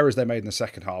 The errors they made in the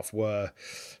second half were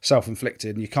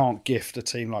self-inflicted, and you can't gift a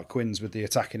team like Quins with the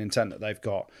attacking intent that they've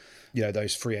got,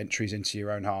 those free entries into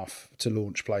your own half to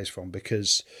launch plays from,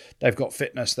 because they've got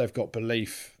fitness, they've got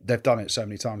belief. They've done it so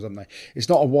many times, haven't they? It's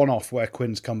not a one-off where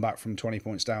Quins come back from 20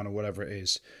 points down or whatever it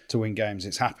is to win games.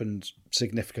 It's happened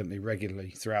significantly, regularly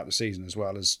throughout the season, as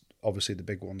well as obviously the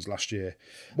big ones last year.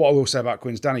 What I will say about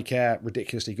Quins, Danny Kerr,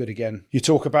 ridiculously good again. You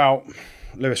talk about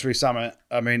Lewis Rees-Zammit.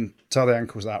 I mean, tell the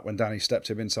ankles that when Danny stepped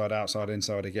him inside, outside,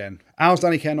 inside again. How's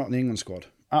Danny Kerr not in the England squad?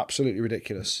 Absolutely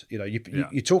ridiculous.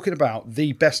 You're talking about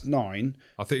the best 9.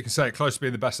 I think you can say it close to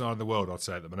being the best 9 in the world, I'd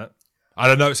say at the minute. I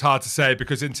don't know, it's hard to say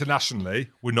because internationally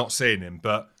we're not seeing him,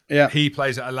 but he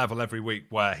plays at a level every week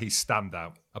where he's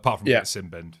standout, apart from getting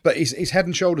sin-binned. But he's head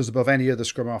and shoulders above any other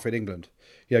scrum half in England.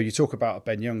 You talk about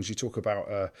Ben Youngs, you talk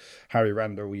about Harry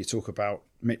Randall, you talk about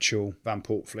Mitchell, Van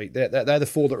Portfleet. They're the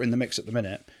 4 that are in the mix at the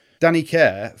minute. Danny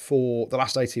Kerr, for the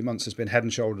last 18 months, has been head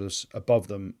and shoulders above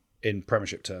them in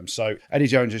Premiership terms. So Eddie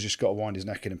Jones has just got to wind his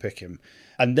neck in and pick him.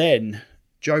 And then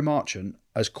Joe Marchant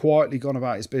has quietly gone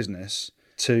about his business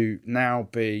to now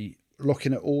be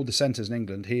looking at all the centres in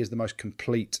England. He is the most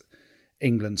complete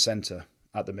England centre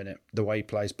at the minute, the way he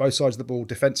plays. Both sides of the ball.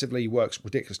 Defensively, he works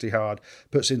ridiculously hard,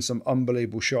 puts in some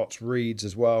unbelievable shots, reads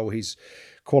as well. He's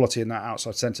quality in that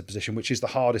outside centre position, which is the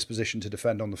hardest position to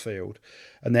defend on the field.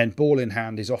 And then ball in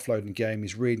hand, his offloading game,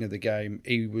 his reading of the game,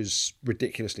 he was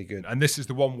ridiculously good. And this is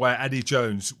the one where Eddie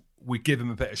Jones, we give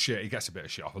him a bit of shit. He gets a bit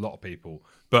of shit off a lot of people.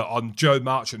 But on Joe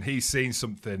Marchant, he's seen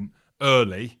something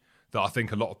early that I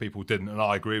think a lot of people didn't, and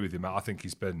I agree with him. I think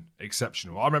he's been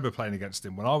exceptional. I remember playing against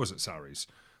him when I was at Sarries.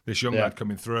 This young lad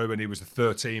coming through, and he was a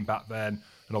 13 back then,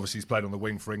 and obviously he's played on the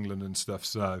wing for England and stuff.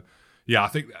 So, I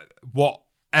think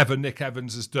whatever Nick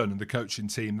Evans has done and the coaching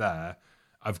team there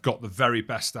have got the very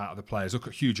best out of the players. Look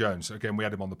at Hugh Jones. Again, we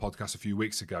had him on the podcast a few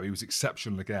weeks ago. He was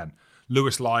exceptional again.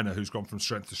 Lewis Liner, who's gone from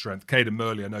strength to strength. Caden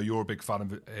Murley, I know you're a big fan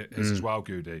of his as well,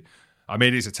 Goody. I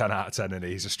mean, he's a 10 out of 10, and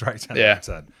he's a straight 10 out of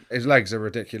 10. His legs are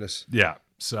ridiculous. Yeah,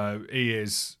 so he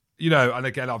is, and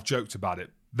again, I've joked about it.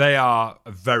 They are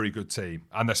a very good team,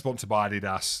 and they're sponsored by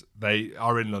Adidas. They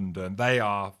are in London. They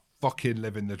are fucking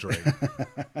living the dream.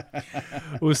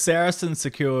 Well, Saracens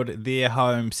secured their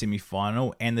home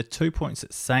semi-final, and the 2 points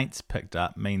that Saints picked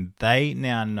up mean they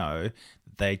now know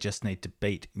they just need to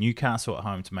beat Newcastle at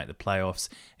home to make the playoffs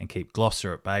and keep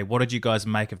Gloucester at bay. What did you guys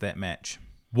make of that match?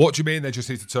 What do you mean they just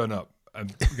need to turn up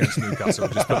against Newcastle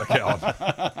and just put a kit on?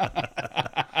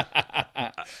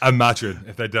 Imagine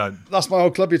if they don't. That's my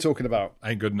old club you're talking about.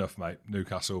 Ain't good enough, mate.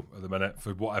 Newcastle at the minute,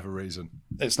 for whatever reason.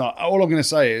 It's not. All I'm going to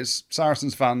say is,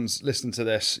 Saracens fans, listen to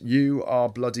this. You are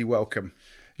bloody welcome.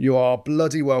 You are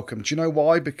bloody welcome. Do you know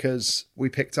why? Because we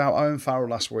picked out Owen Farrell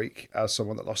last week as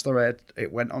someone that lost their head.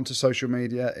 It went onto social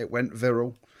media. It went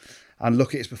viral. And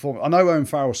look at his performance. I know Owen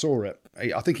Farrell saw it.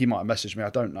 I think he might have messaged me. I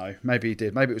don't know. Maybe he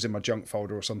did. Maybe it was in my junk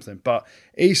folder or something. But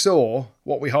he saw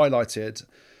what we highlighted,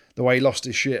 the way he lost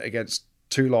his shit against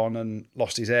Toulon and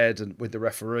lost his head and with the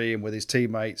referee and with his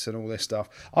teammates and all this stuff.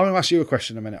 I'm going to ask you a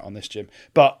question in a minute on this, Jim.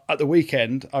 But at the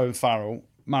weekend, Owen Farrell,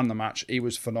 man of the match, he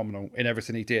was phenomenal in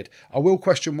everything he did. I will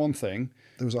question one thing.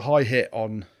 There was a high hit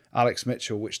on Alex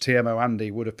Mitchell, which TMO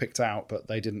Andy would have picked out, but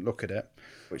they didn't look at it,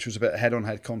 which was a bit of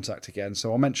head-on-head contact again.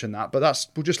 So I'll mention that. But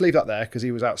we'll just leave that there because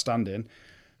he was outstanding.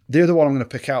 The other one I'm going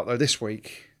to pick out, though, this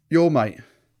week, your mate.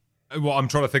 Well, I'm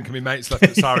trying to think of my mates left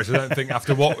at Sarries. I don't think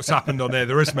after what's happened on here,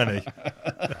 there is many.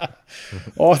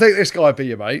 Well, I think this guy would be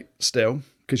your mate still,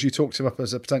 because you talked him up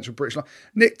as a potential British line.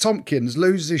 Nick Tompkins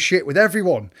loses his shit with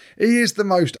everyone. He is the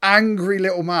most angry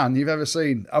little man you've ever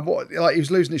seen. And he was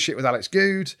losing his shit with Alex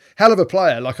Good. Hell of a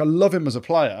player. Like, I love him as a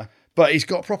player, but he's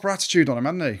got a proper attitude on him,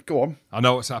 hasn't he? Go on. I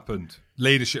know what's happened.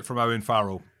 Leadership from Owen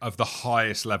Farrell of the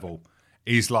highest level.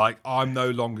 He's like, I'm no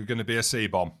longer going to be a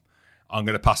C-bomb. I'm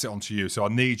going to pass it on to you. So I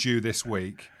need you this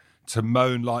week to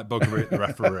moan like buggery at the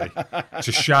referee,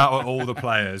 to shout at all the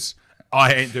players.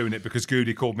 I ain't doing it because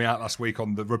Goody called me out last week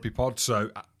on the rugby pod.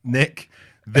 So, Nick,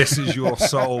 this is your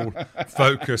sole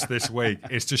focus this week,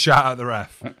 is to shout at the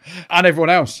ref. And everyone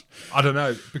else. I don't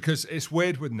know, because it's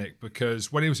weird with Nick,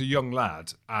 because when he was a young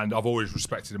lad, and I've always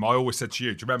respected him, I always said to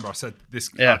you, do you remember I said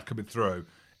this lad coming through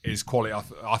is quality. I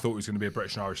thought he was going to be a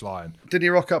British and Irish Lion. Did he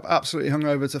rock up absolutely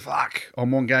hungover to fuck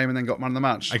on one game and then got man of the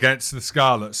match? Against the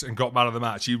Scarlets and got man of the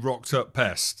match. He rocked up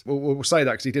pissed. We'll say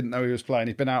that because he didn't know he was playing.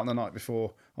 He'd been out on the night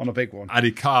before on a big one. And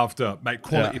he carved up, mate,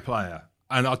 quality player.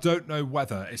 And I don't know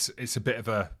whether it's a bit of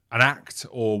an act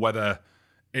or whether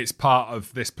it's part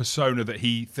of this persona that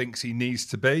he thinks he needs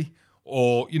to be.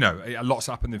 Or, you know, a lot's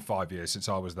happened in 5 years since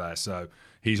I was there. So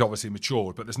he's obviously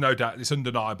matured. But there's no doubt, it's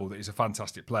undeniable that he's a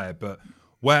fantastic player. But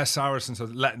where Saracens are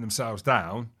letting themselves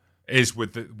down is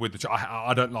with the.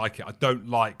 I don't like it. I don't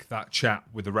like that chat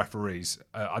with the referees.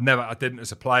 I didn't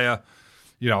as a player.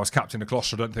 You know, I was captain of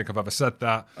Gloucester. I don't think I've ever said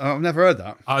that. I've never heard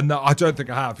that. No, I don't think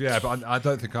I have. Yeah, but I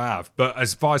don't think I have. But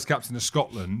as vice captain of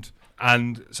Scotland,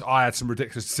 and so I had some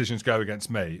ridiculous decisions go against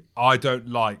me. I don't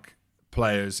like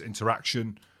players'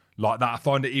 interaction like that. I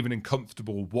find it even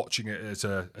uncomfortable watching it as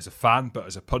a fan, but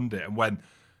as a pundit. And when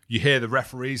you hear the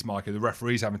referees, Micah, the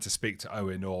referees having to speak to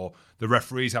Owen or the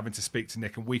referees having to speak to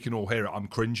Nick, and we can all hear it, I'm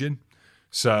cringing.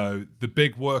 So the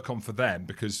big work on for them,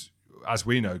 because as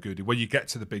we know, Goody, when you get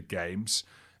to the big games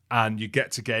and you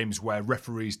get to games where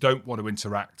referees don't want to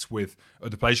interact with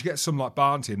other players, you get some like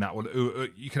Barnty in that one who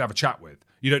you can have a chat with.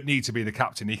 You don't need to be the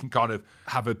captain. You can kind of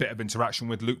have a bit of interaction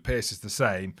with. Luke Pearce is the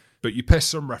same. But you piss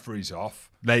some referees off.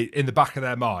 They, in the back of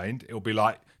their mind, it'll be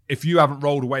like, if you haven't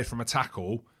rolled away from a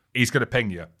tackle, he's going to ping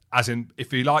you. As in,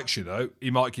 if he likes you, though,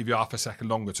 he might give you half a second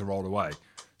longer to roll away.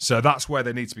 So that's where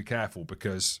they need to be careful,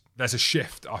 because there's a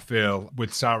shift, I feel,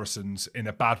 with Saracens in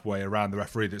a bad way around the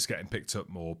referee that's getting picked up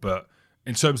more. But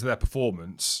in terms of their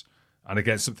performance, and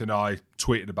again, something I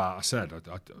tweeted about, I said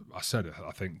it,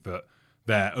 I think that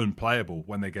they're unplayable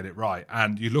when they get it right.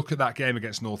 And you look at that game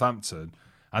against Northampton,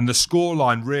 and the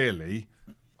scoreline really,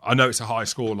 I know it's a high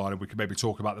scoreline and we can maybe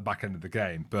talk about the back end of the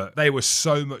game, but they were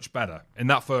so much better. In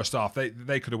that first half, they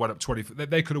could have went up 20,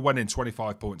 they could have went in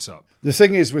 25 points up. The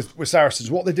thing is with Saracens,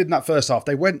 what they did in that first half,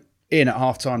 they went in at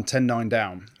half-time 10-9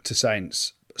 down to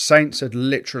Saints. Saints had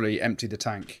literally emptied the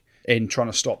tank in trying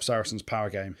to stop Saracens' power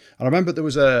game. And I remember there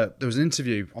was an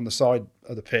interview on the side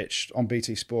of the pitch on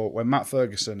BT Sport when Matt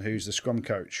Ferguson, who's the scrum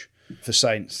coach for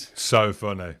Saints. So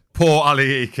funny. Poor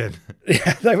Ali Eakin.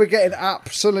 Yeah, they were getting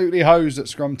absolutely hosed at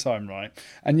scrum time, right?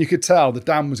 And you could tell the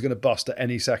dam was going to bust at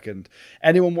any second.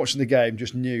 Anyone watching the game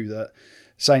just knew that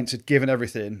Saints had given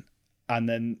everything, and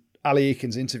then Ali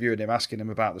Eakin's interviewing him, asking him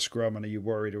about the scrum, and are you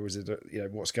worried, or is it,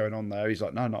 what's going on there? He's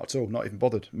like, no, not at all, not even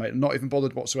bothered, mate, not even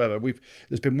bothered whatsoever.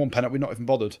 There's been one penalty, we're not even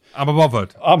bothered. I'm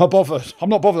bothered. I'm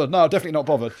not bothered. No, definitely not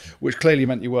bothered, which clearly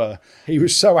meant you were. He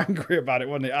was so angry about it,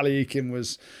 wasn't he? Ali Eakin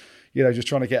was, just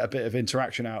trying to get a bit of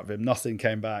interaction out of him. Nothing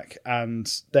came back. And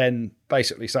then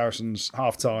basically Saracens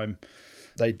half-time,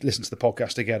 they listened to the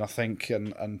podcast again, I think,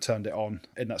 and turned it on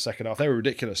in that second half. They were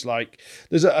ridiculous. Like,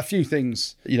 there's a few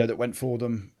things, that went for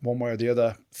them one way or the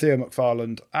other. Theo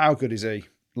McFarland, how good is he?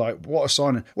 Like, what a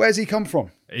signing. Where's he come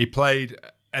from? He played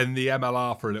in the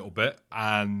MLR for a little bit,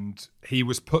 and he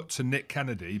was put to Nick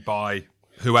Kennedy by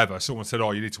whoever. Someone said,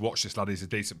 you need to watch this lad, he's a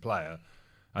decent player.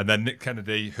 And then Nick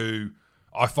Kennedy, who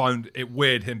I found it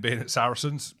weird him being at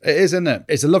Saracens. It is, isn't it?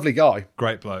 It's a lovely guy.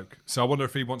 Great bloke. So I wonder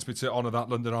if he wants me to honour that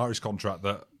London Irish contract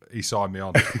that he signed me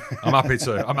on. I'm happy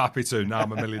to. Now I'm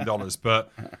 $1 million.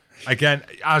 But again,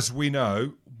 as we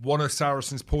know, one of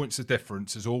Saracens' points of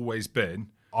difference has always been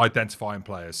identifying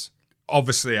players.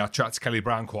 Obviously, I chat to Kelly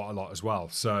Brown quite a lot as well.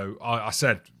 So I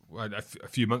said a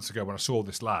few months ago when I saw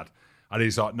this lad, and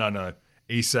he's like, no.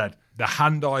 He said, the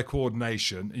hand-eye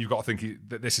coordination, and you've got to think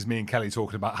that this is me and Kelly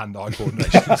talking about hand-eye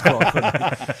coordination. It's quite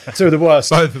funny. Two of the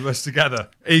worst. Both of us together.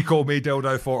 He called me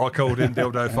Dildo 4, I called him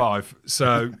Dildo 5.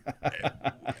 So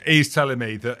he's telling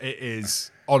me that it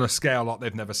is on a scale like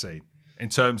they've never seen in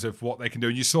terms of what they can do.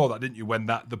 And you saw that, didn't you, when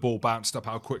the ball bounced up,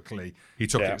 how quickly he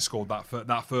took it and scored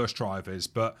that first try of his.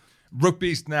 But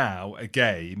rugby's now a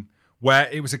game where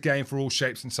it was a game for all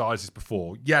shapes and sizes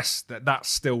before. Yes, that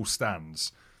still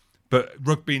stands. But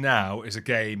rugby now is a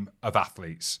game of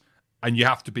athletes. And you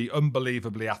have to be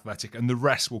unbelievably athletic, and the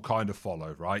rest will kind of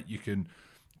follow, right? You can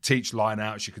teach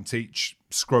line-outs, you can teach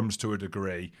scrums to a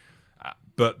degree.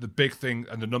 But the big thing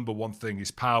and the number one thing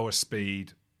is power,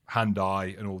 speed,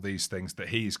 hand-eye, and all these things that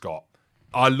he's got.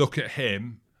 I look at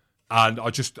him, and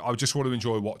I just want to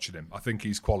enjoy watching him. I think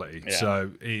he's quality. Yeah.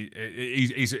 So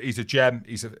he's a gem.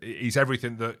 He's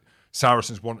everything that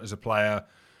Saracens want as a player.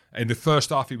 In the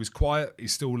first half, he was quiet.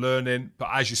 He's still learning. But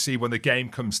as you see, when the game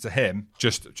comes to him,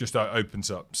 just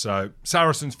opens up. So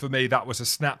Saracens, for me, that was a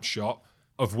snapshot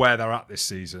of where they're at this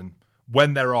season.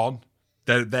 When they're on,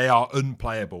 they are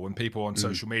unplayable. And people on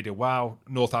social media, wow,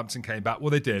 Northampton came back. Well,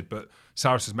 they did, but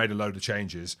Saracens made a load of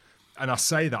changes. And I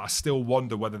say that, I still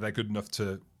wonder whether they're good enough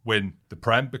to win the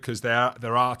Prem, because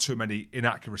there are too many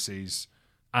inaccuracies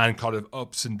and kind of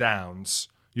ups and downs.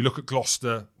 You look at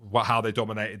Gloucester, how they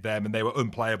dominated them, and they were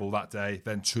unplayable that day.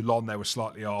 Then Toulon, they were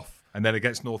slightly off. And then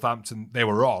against Northampton, they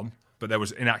were on, but there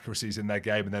was inaccuracies in their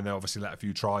game, and then they obviously let a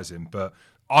few tries in. But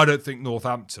I don't think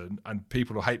Northampton, and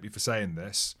people will hate me for saying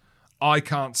this, I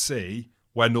can't see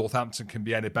where Northampton can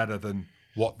be any better than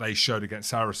what they showed against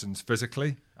Saracens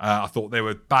physically. I thought they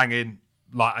were banging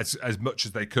like as much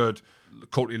as they could.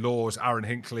 Courtney Laws, Aaron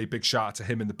Hinkley, big shout out to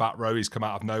him in the back row. He's come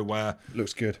out of nowhere.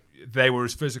 Looks good. They were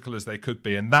as physical as they could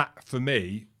be. And that, for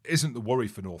me, isn't the worry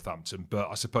for Northampton. But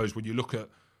I suppose when you look at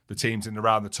the teams in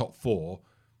around the top four,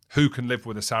 who can live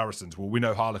with the Saracens? Well, we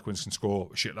know Harlequins can score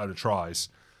a shitload of tries.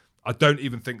 I don't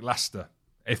even think Leicester,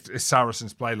 if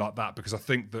Saracens play like that, because I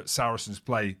think that Saracens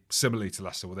play similarly to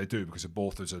Leicester. Well, they do because of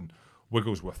Borthers and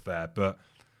Wigglesworth there. But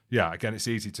yeah, again, it's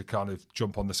easy to kind of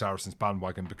jump on the Saracens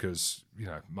bandwagon because, you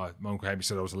know, my Uncle Hammy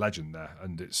said I was a legend there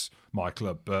and it's my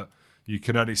club. But you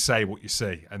can only say what you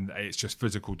see, and it's just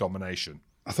physical domination.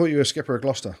 I thought you were a skipper at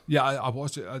Gloucester. Yeah, I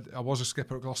was a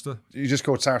skipper at Gloucester. You just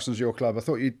called Saracens your club. I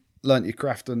thought you learnt your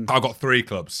craft. And I've got 3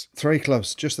 clubs. 3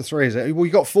 clubs, just the 3, is it? Well,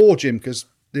 you got 4, Jim, because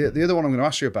the other one I'm going to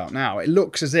ask you about now, it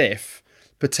looks as if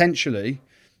potentially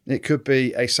it could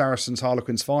be a Saracens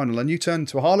Harlequins final, and you turned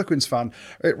to a Harlequins fan.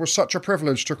 It was such a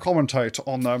privilege to commentate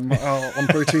on them on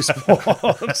BT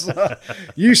Sports.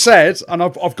 You said, and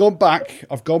I've gone back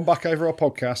over our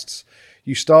podcasts.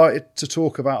 You started to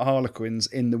talk about Harlequins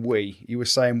in the we. You were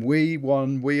saying we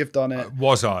won, we have done it.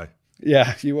 Was I?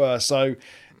 Yeah, you were. So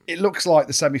it looks like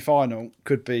the semi-final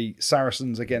could be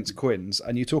Saracens against Quins,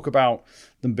 and you talk about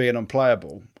them being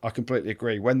unplayable. I completely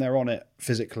agree. When they're on it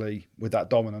physically with that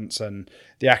dominance and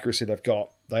the accuracy they've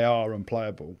got, they are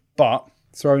unplayable. But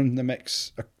throwing in the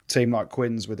mix a team like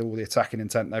Quins with all the attacking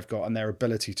intent they've got and their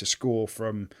ability to score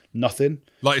from nothing.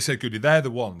 Like you said, Goody, they're the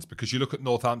ones, because you look at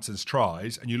Northampton's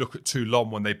tries and you look at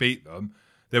Toulon when they beat them,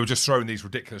 they were just throwing these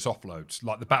ridiculous offloads,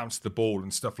 like the bounce to the ball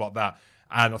and stuff like that.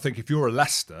 And I think if you're a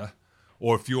Leicester,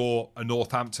 or if you're a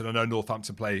Northampton, I know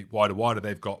Northampton play wider,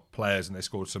 they've got players and they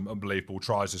scored some unbelievable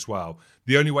tries as well.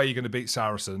 The only way you're going to beat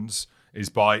Saracens is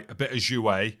by a bit of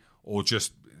jouet, or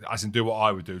just, as in do what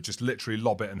I would do, just literally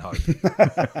lob it and hope.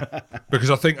 Because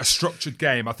I think a structured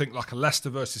game, I think like a Leicester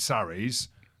versus Sarries,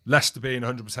 Leicester being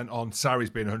 100% on,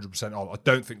 Sarries being 100% on, I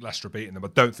don't think Leicester are beating them. I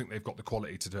don't think they've got the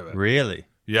quality to do it. Really?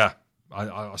 Yeah,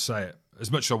 I say it.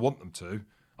 As much as I want them to,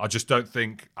 I just don't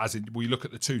think, as in, we look at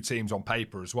the 2 teams on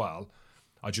paper as well,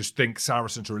 I just think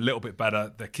Saracens are a little bit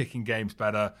better. Their kicking game's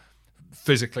better.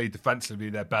 Physically, defensively,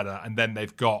 they're better. And then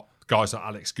they've got guys like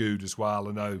Alex Good as well.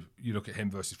 I know you look at him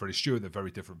versus Freddie Stewart, they're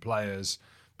very different players.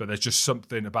 But there's just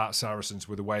something about Saracens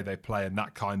with the way they play and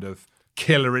that kind of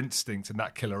killer instinct and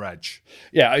that killer edge.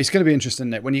 Yeah, it's going to be interesting,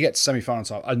 isn't it? When you get to semi-final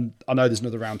time, and I know there's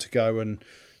another round to go and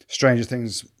stranger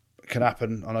things can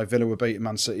happen. I know Villa were beating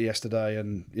Man City yesterday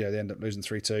and they end up losing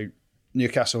 3-2.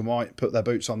 Newcastle might put their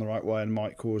boots on the right way and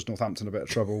might cause Northampton a bit of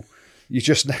trouble. You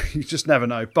just never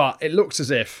know. But it looks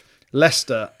as if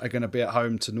Leicester are going to be at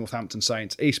home to Northampton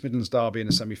Saints. East Midlands derby in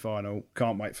the semi-final.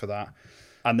 Can't wait for that.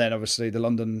 And then obviously the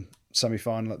London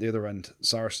semi-final at the other end.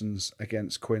 Saracens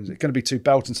against Quins. It's going to be 2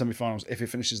 belting semi-finals if it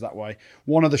finishes that way.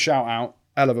 One of the shout-out,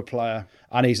 hell of a player,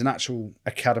 and he's an actual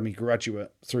academy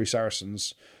graduate through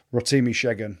Saracens, Rotimi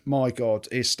Shegan. My God,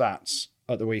 his stats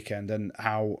at the weekend and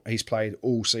how he's played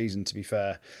all season, to be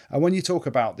fair. And when you talk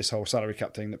about this whole salary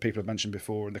cap thing that people have mentioned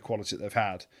before and the quality that they've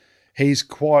had, he's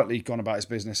quietly gone about his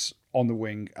business on the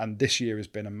wing, and this year has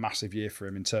been a massive year for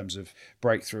him in terms of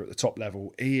breakthrough at the top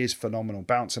level. He is phenomenal,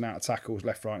 bouncing out of tackles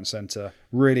left, right and centre,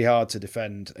 really hard to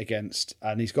defend against,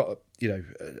 and he's got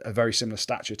a very similar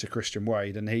stature to Christian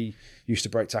Wade, and he used to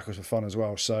break tackles for fun as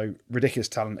well. So ridiculous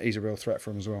talent. He's a real threat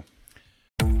for him as well.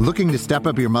 Looking to step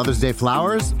up your Mother's Day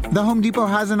flowers? The Home Depot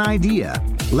has an idea.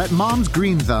 Let Mom's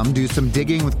green thumb do some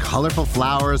digging with colorful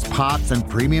flowers, pots, and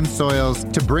premium soils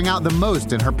to bring out the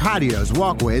most in her patios,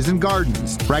 walkways, and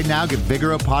gardens. Right now, get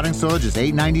Vigoro potting soil just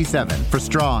 $8.97 for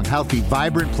strong, healthy,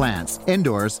 vibrant plants,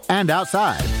 indoors and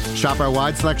outside. Shop our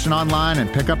wide selection online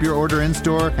and pick up your order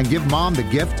in-store and give Mom the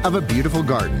gift of a beautiful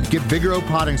garden. Get Vigoro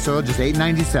potting soil just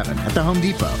 $8.97 at the Home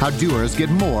Depot. How doers get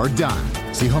more done.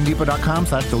 See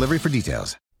homedepot.com/delivery for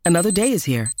details. Another day is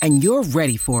here, and you're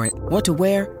ready for it. What to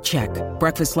wear? Check.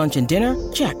 Breakfast, lunch, and dinner?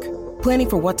 Check. Planning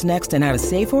for what's next and how to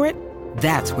save for it?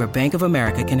 That's where Bank of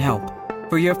America can help.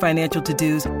 For your financial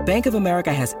to-dos, Bank of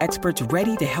America has experts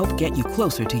ready to help get you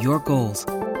closer to your goals.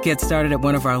 Get started at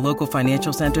one of our local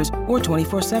financial centers or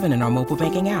 24/7 in our mobile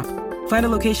banking app. Find a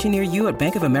location near you at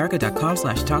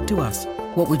bankofamerica.com/talktous.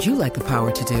 What would you like the power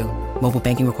to do? Mobile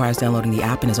banking requires downloading the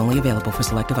app and is only available for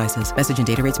select devices. Message and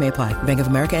data rates may apply. Bank of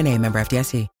America N.A., member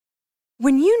FDIC.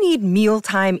 When you need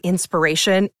mealtime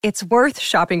inspiration, it's worth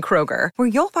shopping Kroger, where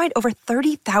you'll find over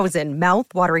 30,000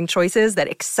 mouth-watering choices that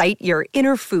excite your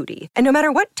inner foodie. And no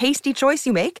matter what tasty choice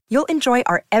you make, you'll enjoy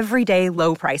our everyday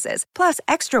low prices, plus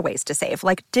extra ways to save,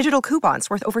 like digital coupons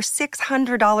worth over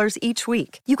 $600 each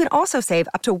week. You can also save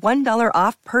up to $1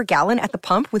 off per gallon at the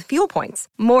pump with fuel points.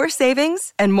 More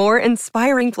savings and more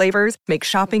inspiring flavors make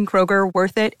shopping Kroger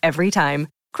worth it every time.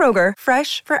 Kroger,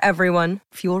 fresh for everyone.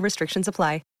 Fuel restrictions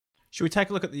apply. Should we take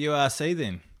a look at the URC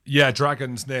then? Yeah,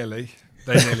 Dragons They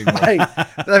nearly won. Hey,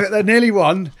 they nearly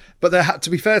won, but to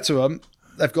be fair to them,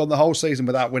 they've gone the whole season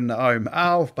without winning at home.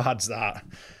 How bad's that?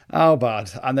 How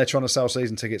bad? And they're trying to sell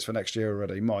season tickets for next year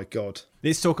already. My God.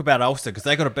 Let's talk about Ulster, because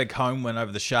they got a big home win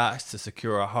over the Sharks to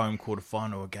secure a home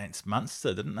quarterfinal against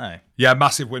Munster, didn't they? Yeah,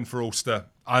 massive win for Ulster.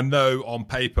 I know on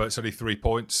paper it's only 3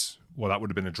 points. Well, that would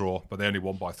have been a draw, but they only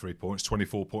won by 3 points,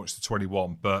 24 points to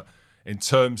 21. But in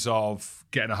terms of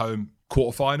getting a home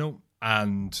quarterfinal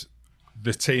and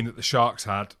the team that the Sharks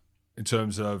had in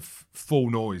terms of full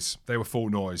noise, they were full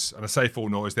noise. And I say full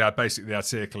noise, they had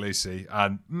Sia Khaleesi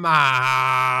and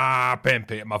Ma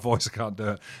Pimpy. My voice, I can't do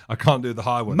it. I can't do the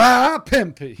high one. Ma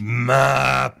Pimpy.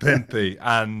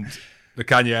 And the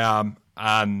Kanyam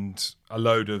and a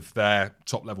load of their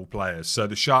top-level players. So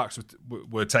the Sharks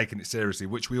were taking it seriously,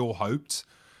 which we all hoped,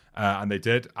 and they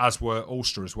did, as were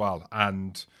Ulster as well.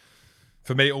 And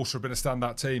for me, Ulster have been a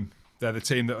standout team. They're the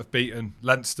team that have beaten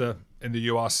Leinster in the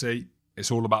URC.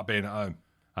 It's all about being at home,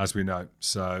 as we know.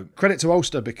 So credit to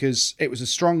Ulster, because it was a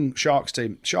strong Sharks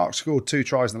team. Sharks scored 2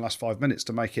 tries in the last 5 minutes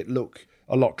to make it look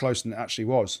a lot closer than it actually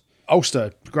was.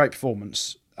 Ulster, great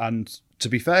performance. And to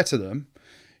be fair to them,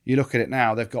 you look at it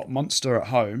now, they've got Munster at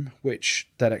home, which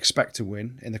they'd expect to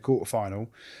win in the quarterfinal.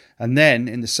 And then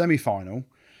in the semi-final,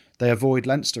 they avoid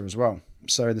Leinster as well.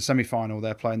 So in the semi-final,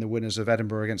 they're playing the winners of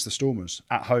Edinburgh against the Stormers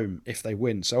at home if they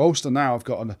win. So Ulster now have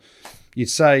got, you'd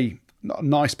say, not a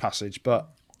nice passage, but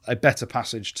a better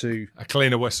passage to... a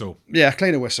cleaner whistle. Yeah, a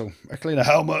cleaner whistle. A cleaner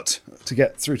helmet to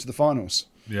get through to the finals.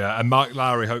 Yeah, and Mike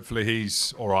Lowry, hopefully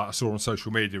he's all right. I saw on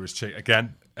social media his cheek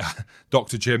again.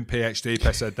 Dr. Jim, PhD,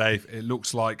 Pesed Dave. It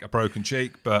looks like a broken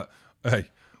cheek, but hey,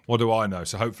 what do I know?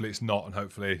 So hopefully it's not, and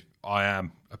hopefully I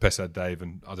am a Pesed Dave,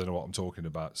 and I don't know what I'm talking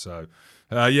about. So,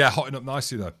 hotting up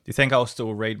nicely though. Do you think Ulster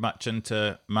will read much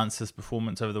into Munster's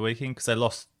performance over the weekend? Because they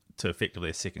lost to effectively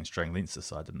a second-string Leinster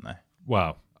side, didn't they?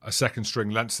 Well, a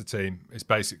second-string Leinster team is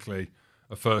basically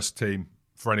a first team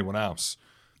for anyone else.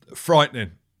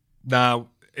 Frightening. Now,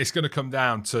 it's going to come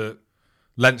down to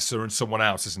Leinster and someone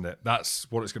else, isn't it? That's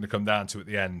what it's going to come down to at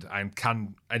the end. And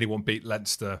can anyone beat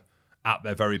Leinster at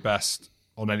their very best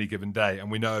on any given day?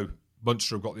 And we know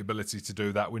Munster have got the ability to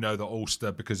do that. We know that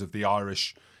Ulster, because of the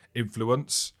Irish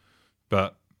influence,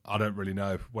 but I don't really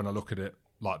know when I look at it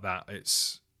like that.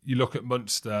 You look at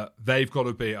Munster, they've got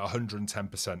to be at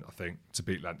 110%, I think, to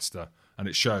beat Leinster. And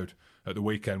it showed at the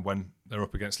weekend when they're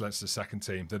up against Leinster's second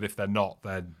team that if they're not,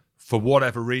 then for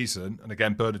whatever reason, and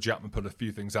again, Bernard Jackman put a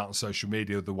few things out on social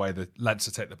media, the way that Leinster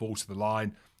take the ball to the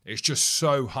line, it's just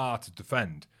so hard to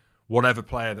defend whatever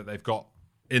player that they've got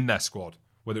in their squad,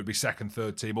 whether it be second,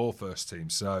 third team or first team.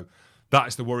 So that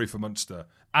is the worry for Munster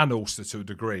and Ulster to a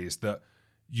degree, is that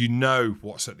you know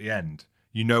what's at the end.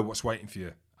 You know what's waiting for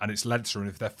you. And it's Leinster, and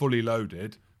if they're fully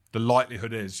loaded, the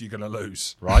likelihood is you're going to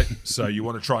lose, right? So you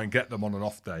want to try and get them on an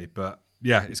off day. But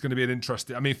yeah, it's going to be an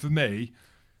interesting... I mean, for me,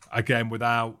 again,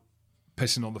 without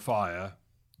pissing on the fire,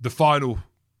 the final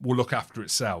will look after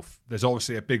itself. There's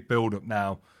obviously a big build-up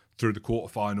now through the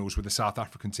quarterfinals with the South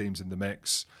African teams in the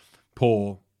mix.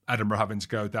 Poor Edinburgh having to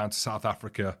go down to South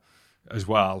Africa as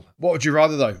well. What would you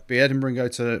rather, though? Be Edinburgh and go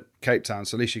to Cape Town,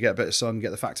 so at least you get a bit of sun,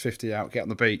 get the Factor 50 out, get on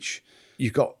the beach.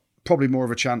 You've got probably more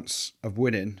of a chance of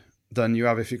winning than you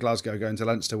have if you're Glasgow going to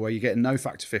Leinster, where you're getting no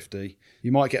Factor 50.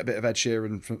 You might get a bit of Ed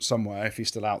Sheeran from somewhere if he's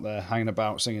still out there hanging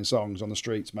about singing songs on the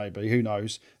streets, maybe. Who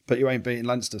knows? But you ain't beating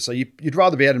Leinster, so you'd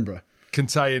rather be Edinburgh. Can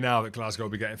tell you now that Glasgow will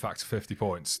be getting Factor 50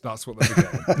 points. That's what they'll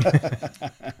be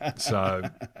getting. So,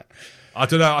 I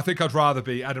don't know. I think I'd rather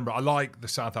be Edinburgh. I like the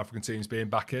South African teams being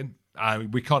back in.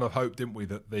 And we kind of hoped, didn't we,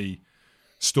 that the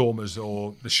Stormers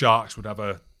or the Sharks would have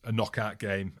a knockout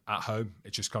game at home.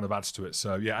 It just kind of adds to it.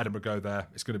 So, yeah, Edinburgh go there.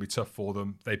 It's going to be tough for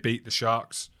them. They beat the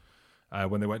Sharks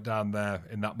when they went down there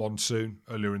in that monsoon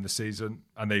earlier in the season,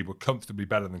 and they were comfortably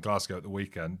better than Glasgow at the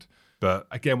weekend. But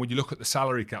again, when you look at the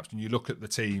salary caps and you look at the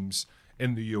teams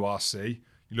in the URC,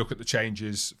 you look at the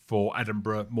changes for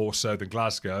Edinburgh more so than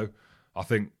Glasgow, I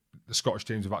think the Scottish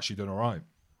teams have actually done all right.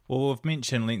 Well, we've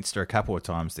mentioned Leinster a couple of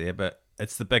times there, but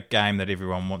it's the big game that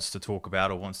everyone wants to talk about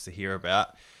or wants to hear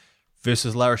about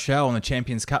versus La Rochelle in the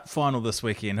Champions Cup final this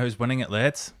weekend. Who's winning it,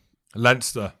 lads?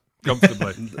 Leinster,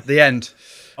 comfortably. The end.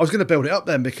 I was going to build it up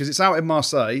then because it's out in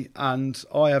Marseille and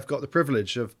I have got the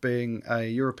privilege of being a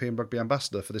European rugby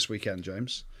ambassador for this weekend,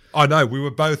 James. I know, we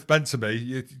were both meant to be.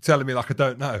 You're telling me like I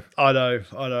don't know. I know.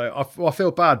 I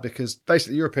feel bad because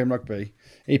basically European rugby,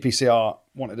 EPCR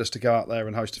wanted us to go out there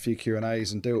and host a few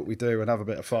Q&As and do what we do and have a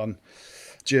bit of fun.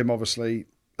 Jim obviously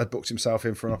had booked himself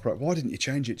in for an opera. Why didn't you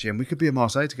change it, Jim? We could be in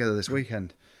Marseille together this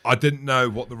weekend. I didn't know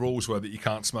what the rules were that you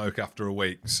can't smoke after a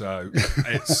week. So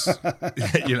it's,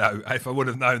 if I would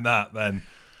have known that, then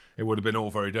it would have been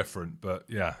all very different. But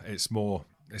yeah, it's more.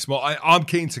 I'm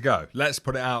keen to go. Let's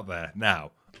put it out there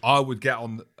now. I would get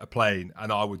on a plane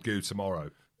and I would go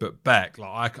tomorrow. But Beck,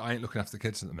 like I ain't looking after the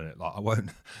kids at the minute. Like I won't.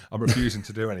 I'm refusing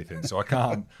to do anything, so I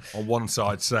can't. On one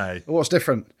side, say what's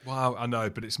different. Well, I know,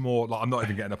 but it's more like I'm not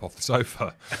even getting up off the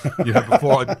sofa.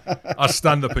 Before I'd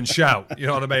stand up and shout. You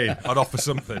know what I mean? I'd offer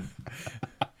something.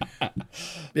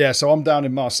 Yeah, so I'm down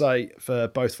in Marseille for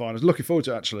both finals. Looking forward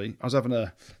to it, actually. I was having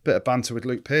a bit of banter with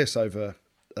Luke Pearce over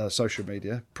social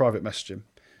media, private messaging,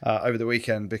 over the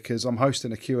weekend because I'm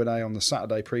hosting a Q&A on the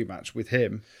Saturday pre-match with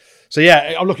him. So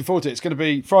yeah, I'm looking forward to it. It's going to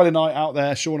be Friday night out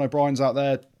there. Sean O'Brien's out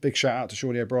there. Big shout out to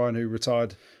Sean O'Brien who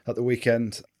retired at the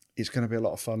weekend. It's going to be a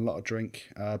lot of fun, a lot of drink.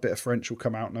 A bit of French will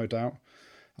come out, no doubt.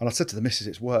 And I said to the missus,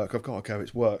 it's work. I've got to go,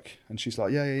 it's work. And she's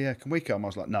like, yeah. Can we come? I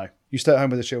was like, no. You stay at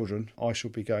home with the children. I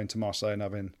shall be going to Marseille and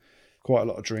having quite a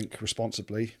lot of drink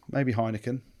responsibly. Maybe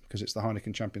Heineken, because it's the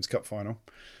Heineken Champions Cup final.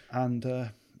 And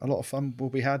a lot of fun will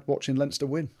be had watching Leinster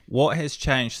win. What has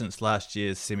changed since last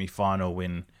year's semi-final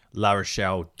when La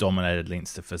Rochelle dominated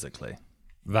Leinster physically?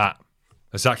 That.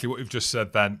 Exactly what you've just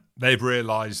said then. They've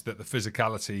realised that the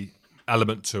physicality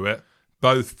element to it,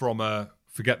 both from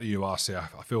forget the URC,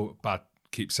 I feel bad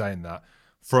keep saying that,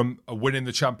 from a winning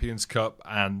the Champions Cup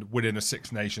and winning a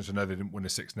Six Nations. I know they didn't win a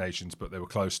Six Nations, but they were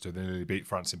close to. They nearly beat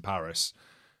France in Paris.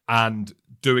 And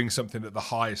doing something at the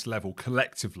highest level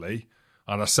collectively,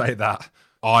 and I say that,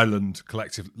 Ireland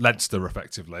collective, Leinster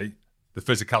effectively, the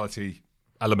physicality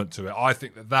element to it. I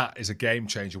think that is a game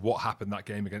changer. What happened that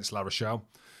game against La Rochelle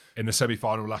in the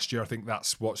semi-final last year, I think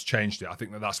that's what's changed it. I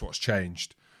think that's what's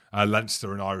changed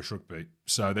Leinster and Irish rugby.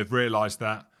 So they've realised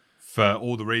that for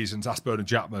all the reasons. Ask Bernard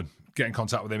Chapman, get in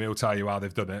contact with him, he'll tell you how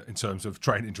they've done it in terms of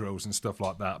training drills and stuff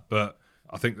like that. But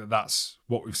I think that's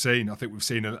what we've seen. I think we've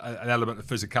seen an element of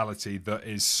physicality that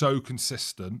is so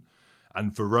consistent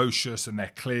and ferocious, and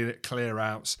they're clear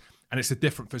outs. And it's a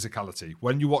different physicality.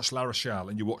 When you watch La Rochelle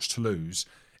and you watch Toulouse,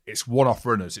 it's one-off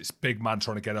runners. It's big man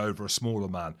trying to get over a smaller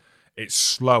man. It's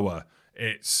slower.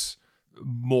 It's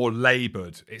more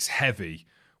laboured. It's heavy.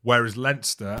 Whereas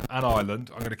Leinster and Ireland,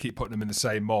 I'm going to keep putting them in the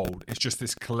same mould, it's just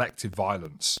this collective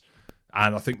violence.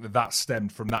 And I think that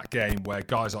stemmed from that game where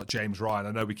guys like James Ryan,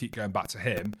 I know we keep going back to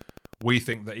him, we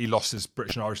think that he lost his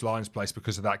British and Irish Lions place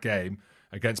because of that game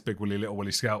against Big Willie, Little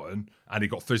Willie Skelton, and he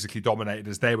got physically dominated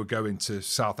as they were going to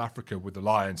South Africa with the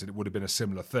Lions, and it would have been a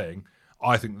similar thing.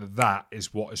 I think that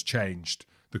is what has changed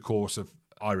the course of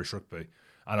Irish rugby.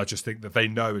 And I just think that they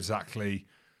know exactly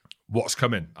what's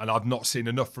coming. And I've not seen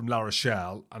enough from La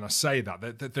Rochelle, and I say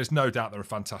that. There's no doubt they're a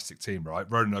fantastic team, right?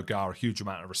 Ronan O'Gara, a huge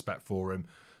amount of respect for him.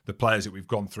 The players that we've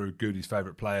gone through, Goody's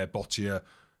favourite player, Bottier,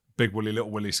 Big Willie, Little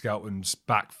Willie Skelton's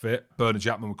back fit. Bernard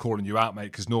Chapman, we're calling you out,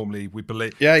 mate, because normally we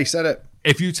believe... Yeah, he said it.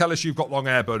 If you tell us you've got long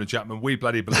hair, Bernard Chapman, we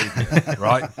bloody believe you,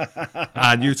 right?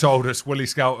 And you told us Willie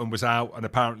Skelton was out and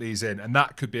apparently he's in. And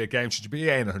that could be a game changer, but he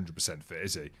ain't 100% fit,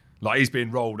 is he? Like, he's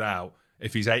being rolled out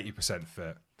if he's 80%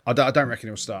 fit. I don't reckon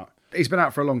he'll start. He's been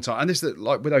out for a long time. And this is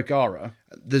like with O'Gara,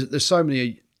 there's so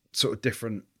many sort of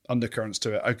different undercurrents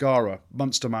to it. O'Gara,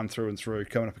 Munster man through and through,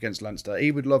 coming up against Leinster.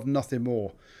 He would love nothing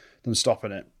more than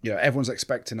stopping it. Everyone's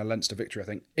expecting a Leinster victory, I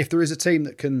think. If there is a team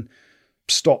that can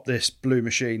stop this blue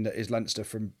machine that is Leinster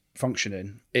from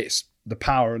functioning, it's the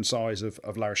power and size of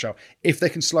La Rochelle. If they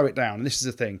can slow it down, and this is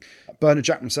the thing, Bernard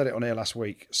Jackman said it on here last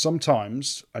week,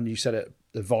 sometimes, and you said it,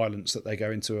 the violence that they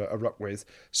go into a ruck with,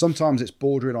 sometimes it's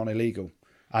bordering on illegal.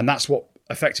 And that's what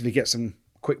effectively gets them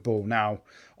quick ball. Now,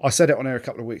 I said it on here a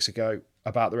couple of weeks ago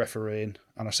about the refereeing,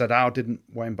 and I said, how didn't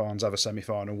Wayne Barnes have a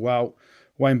semi-final? Well,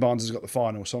 Wayne Barnes has got the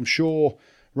final, so I'm sure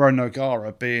Ronan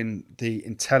O'Gara, being the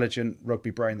intelligent rugby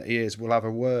brain that he is, will have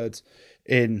a word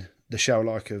in the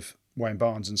shell-like of Wayne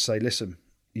Barnes and say, listen,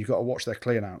 you've got to watch their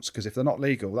clean-outs, because if they're not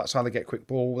legal, that's how they get quick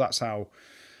ball, that's how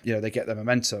they get their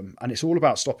momentum. And it's all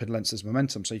about stopping Leinster's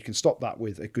momentum. So you can stop that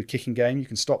with a good kicking game, you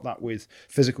can stop that with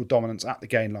physical dominance at the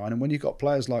gain line. And when you've got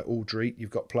players like Aldreet,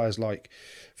 you've got players like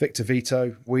Victor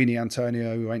Vito, Weenie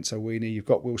Antonio, who ain't so weenie, you've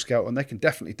got Will Skelton, they can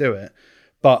definitely do it.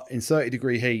 But in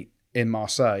 30-degree heat in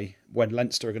Marseille, when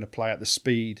Leinster are going to play at the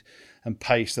speed and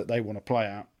pace that they want to play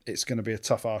at, it's going to be a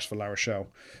tough ask for La Rochelle.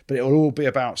 But it will all be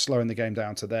about slowing the game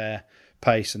down to their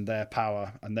pace and their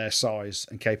power and their size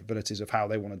and capabilities of how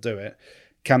they want to do it.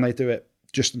 Can they do it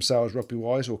just themselves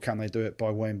rugby-wise, or can they do it by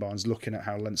Wayne Barnes looking at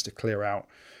how Leinster clear out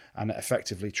and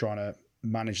effectively trying to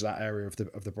manage that area of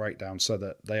the breakdown so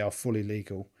that they are fully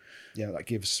legal? That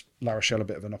gives La Rochelle a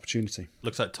bit of an opportunity.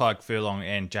 Looks like Tyke Furlong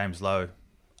and James Lowe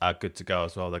are good to go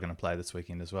as well. They're going to play this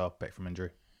weekend as well, back from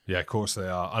injury. Yeah, of course they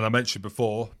are. And I mentioned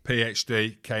before,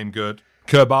 PhD came good.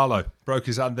 Kerr-Barlow broke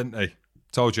his hand, didn't he?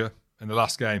 Told you, in the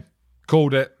last game.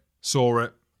 Called it, saw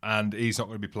it, and he's not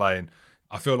going to be playing.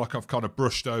 I feel like I've kind of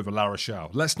brushed over La Rochelle.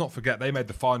 Let's not forget, they made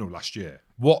the final last year.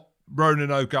 What Ronan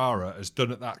O'Gara has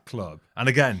done at that club. And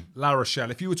again, La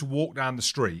Rochelle, if you were to walk down the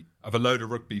street of a load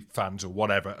of rugby fans or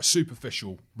whatever, a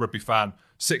superficial rugby fan,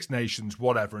 Six Nations,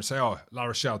 whatever, and say, oh, La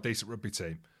Rochelle, decent rugby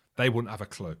team, they wouldn't have a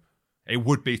clue. It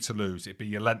would be Toulouse, it'd be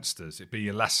your Leinsters, it'd be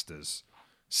your Leicesters,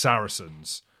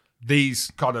 Saracens,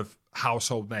 these kind of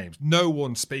household names. No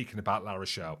one's speaking about La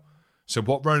Rochelle. So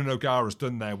what Ronan O'Gara's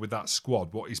done there with that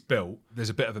squad, what he's built, there's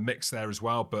a bit of a mix there as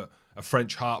well, but a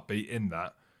French heartbeat in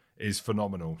that is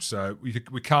phenomenal. So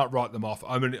we can't write them off.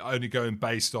 I'm only going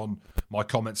based on my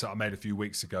comments that I made a few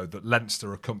weeks ago that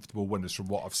Leinster are comfortable winners from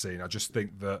what I've seen. I just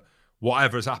think that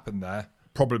whatever has happened there,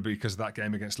 probably because of that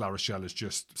game against La Rochelle, has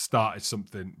just started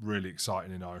something really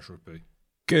exciting in Irish rugby.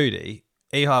 Goody,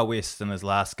 Ehai West in his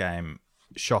last game,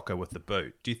 shocker with the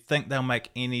boot. Do you think they'll make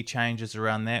any changes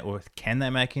around that, or can they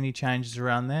make any changes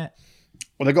around that?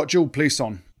 Well, they've got Jules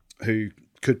Plisson, who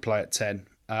could play at 10.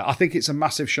 I think it's a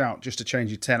massive shout just to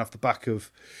change your 10 off the back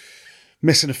of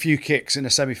missing a few kicks in a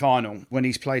semi-final when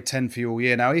he's played 10 for you all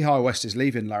year. Now, Ehai West is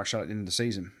leaving La Rochelle at the end of the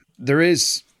season. There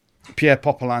is Pierre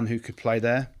Popelin who could play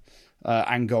there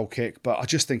and goal kick, but I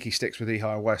just think he sticks with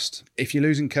Ehai West. If you're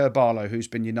losing Kerr-Barlow, who's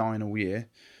been your 9 all year,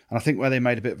 and I think where they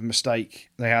made a bit of a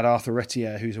mistake, they had Arthur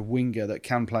Retier, who's a winger that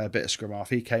can play a bit of scrum half.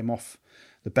 He came off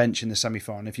the bench in the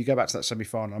semi-final. If you go back to that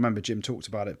semi-final, I remember Jim talked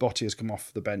about it. Botti has come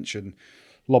off the bench and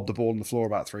lobbed the ball on the floor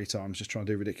about 3 times, just trying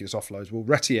to do ridiculous offloads. Well,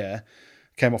 Retier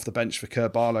came off the bench for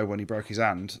Kerr-Barlow when he broke his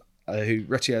hand.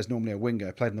 Retier is normally a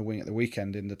winger, played in the wing at the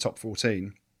weekend in the top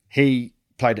 14. He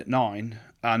played at 9,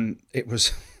 and it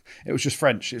was just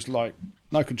French. It's like,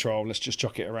 no control, let's just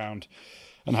chuck it around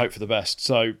and hope for the best.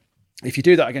 So if you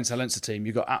do that against a Leinster team,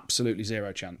 you've got absolutely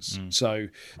zero chance. So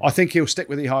I think he'll stick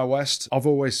with Ehai West. I've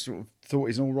always sort of thought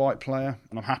he's an all right player,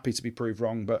 and I'm happy to be proved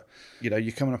wrong. But,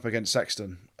 you're coming up against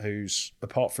Sexton, who's,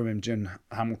 apart from in Jim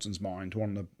Hamilton's mind, one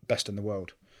of the best in the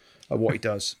world at what he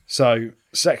does. So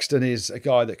Sexton is a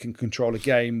guy that can control a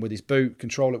game with his boot,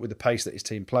 control it with the pace that his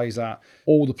team plays at.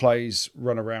 All the plays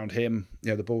run around him.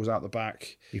 The ball's out the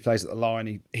back. He plays at the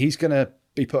line. He's going to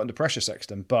be put under pressure,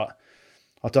 Sexton, but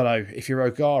I don't know, if you're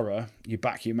O'Gara, you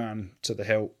back your man to the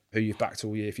hilt, who you've backed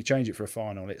all year. If you change it for a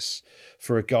final, it's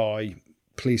for a guy,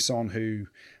 Plisson, who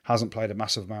hasn't played a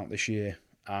massive amount this year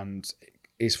and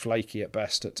is flaky at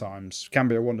best at times. Can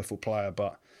be a wonderful player,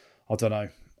 but I don't know.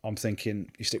 I'm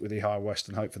thinking you stick with Ehai West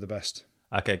and hope for the best.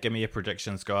 Okay, give me your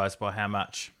predictions, guys. By how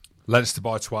much? Leinster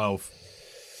by 12.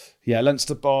 Yeah,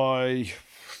 Leinster by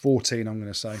 14, I'm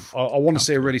going to say. I want to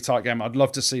see a really tight game. I'd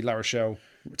love to see La Rochelle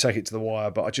take it to the wire,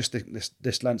 but I just think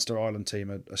this Leinster Ireland team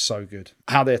are so good.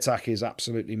 How they attack is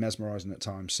absolutely mesmerising at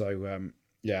times. So,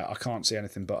 I can't see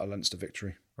anything but a Leinster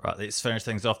victory. Right, let's finish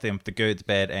things off then with the good, the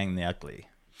bad, and the ugly.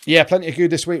 Yeah, plenty of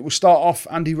good this week. We'll start off,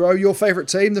 Andy Rowe, your favourite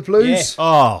team, the Blues. Yeah.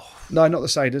 Oh. No, not the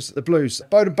Saders, the Blues.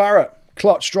 Bowden Barrett,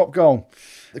 clutch drop goal.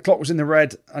 The clock was in the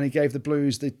red and he gave the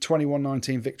Blues the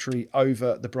 21-19 victory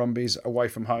over the Brumbies away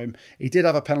from home. He did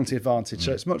have a penalty advantage,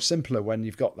 so it's much simpler when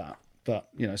you've got that. But,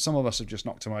 some of us have just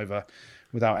knocked him over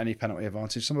without any penalty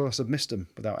advantage. Some of us have missed him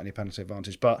without any penalty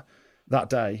advantage. But that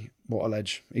day, what a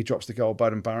ledge. He drops the goal,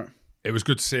 Bowden Barrett. It was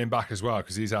good to see him back as well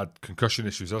because he's had concussion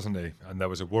issues, hasn't he? And there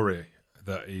was a worry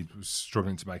that he was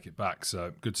struggling to make it back.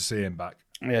 So good to see him back.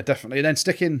 Yeah, definitely. And then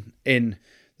sticking in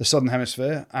the Southern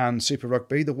Hemisphere and Super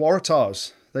Rugby, the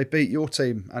Waratahs. They beat your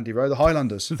team, Andy Rowe, the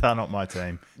Highlanders. They're not my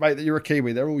team. Mate, you're a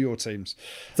Kiwi. They're all your teams.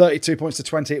 32 points to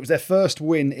 20. It was their first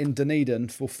win in Dunedin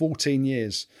for 14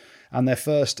 years and their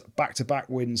first back-to-back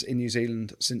wins in New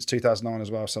Zealand since 2009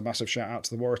 as well. So massive shout-out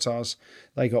to the Waratahs.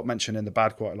 They got mentioned in the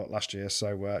bad quite a lot last year,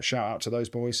 so shout-out to those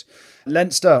boys.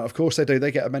 Leinster, of course they do.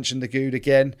 They get a mention in the Good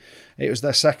again. It was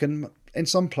their second, in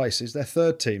some places, their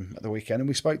third team at the weekend. And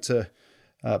we spoke to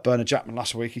Bernard Jackman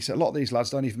last week. He said a lot of these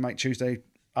lads don't even make Tuesday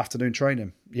afternoon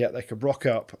training, yet they could rock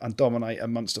up and dominate a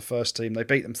Munster first team. They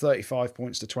beat them 35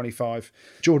 points to 25.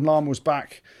 Jordan Lama was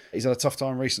back. He's had a tough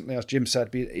time recently, as Jim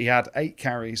said. He had 8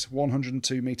 carries,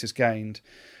 102 metres gained,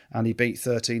 and he beat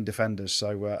 13 defenders.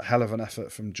 So hell of an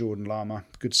effort from Jordan Lama.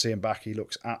 Good to see him back. He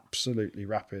looks absolutely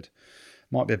rapid.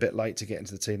 Might be a bit late to get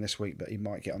into the team this week, but he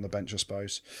might get on the bench, I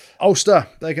suppose. Ulster,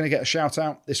 they're going to get a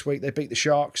shout-out this week. They beat the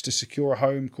Sharks to secure a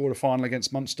home quarter-final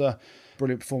against Munster.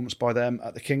 Brilliant performance by them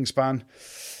at the Kingspan.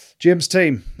 Jim's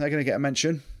team, they're going to get a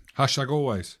mention. Hashtag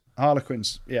always.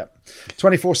 Harlequins, yeah.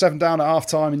 24-7 down at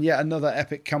half-time and yet another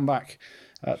epic comeback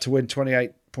to win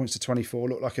 28 points to 24.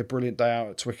 Looked like a brilliant day out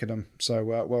at Twickenham, so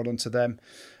well done to them.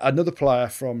 Another player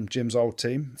from Jim's old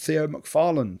team, Theo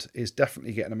McFarland, is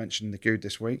definitely getting a mention in the Good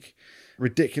this week.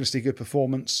 Ridiculously good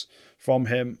performance from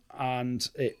him, and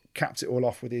it capped it all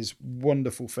off with his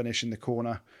wonderful finish in the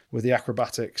corner with the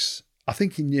acrobatics. I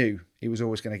think he knew he was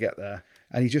always going to get there,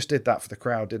 and he just did that for the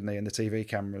crowd, didn't he, in the TV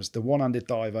cameras. The one-handed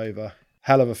dive over,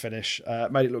 hell of a finish,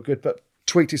 made it look good, but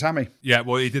tweaked his hammy. Yeah,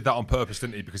 well, he did that on purpose,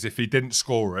 didn't he? Because if he didn't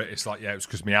score it, it's like, it was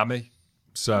because my hammy.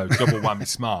 So double whammy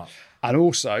smart. And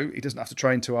also, he doesn't have to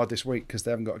train too hard this week because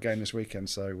they haven't got a game this weekend.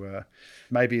 So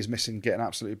maybe he's missing getting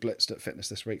absolutely blitzed at fitness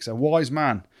this week. So wise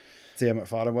man, Theo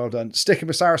McFarlane, well done. Sticking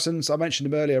with Saracens, I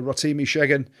mentioned him earlier, Rotimi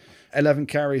Shegan, 11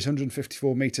 carries,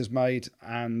 154 metres made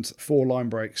and 4 line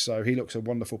breaks. So he looks a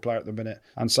wonderful player at the minute.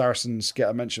 And Saracens get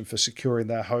a mention for securing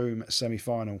their home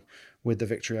semi-final with the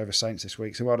victory over Saints this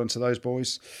week. So well done to those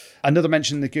boys. Another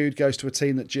mention in the Good goes to a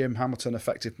team that Jim Hamilton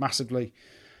affected massively.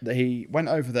 He went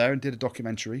over there and did a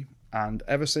documentary, and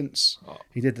ever since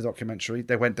he did the documentary,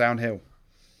 they went downhill.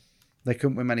 They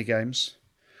couldn't win many games.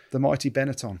 The mighty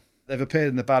Benetton. They've appeared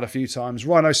in the bad a few times.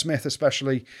 Rhino Smith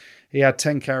especially. He had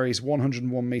 10 carries,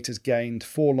 101 metres gained,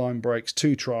 4 line breaks,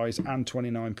 2 tries and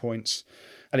 29 points.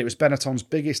 And it was Benetton's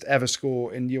biggest ever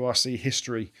score in URC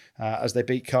history as they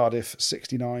beat Cardiff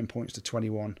 69 points to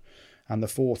 21. And the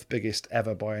 4th biggest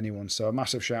ever by anyone. So a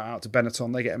massive shout out to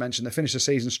Benetton. They get a mention. They finished the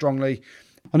season strongly.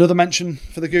 Another mention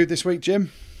for the Good this week,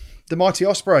 Jim. The mighty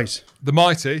Ospreys. The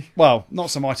mighty? Well, not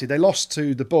so mighty. They lost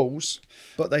to the Bulls,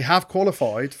 but they have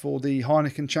qualified for the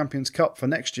Heineken Champions Cup for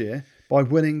next year by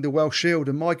winning the Welsh Shield.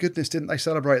 And my goodness, didn't they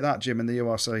celebrate that, Jim, in the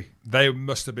URC? They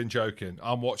must have been joking.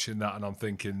 I'm watching that and I'm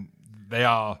thinking they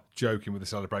are joking with the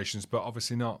celebrations, but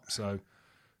obviously not. So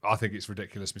I think it's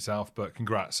ridiculous myself, but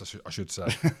congrats, I should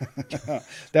say.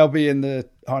 They'll be in the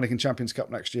Heineken Champions Cup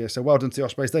next year. So well done to the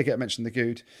Ospreys. They get mentioned in the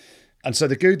Good. And so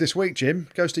the Good this week, Jim,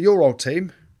 goes to your old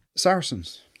team,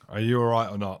 Saracens. Are you all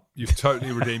right or not? You've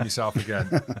totally redeemed yourself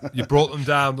again. You brought them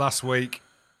down last week,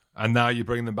 and now you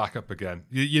bring them back up again.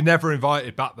 You're never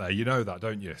invited back there. You know that,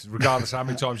 don't you? Regardless how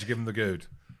many times you give them the Good.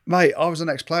 Mate, I was an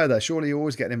ex-player there. Surely you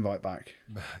always get an invite back.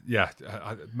 Yeah,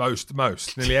 most.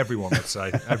 Nearly everyone, I'd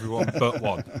say. Everyone but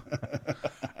one.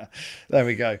 There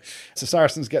we go. So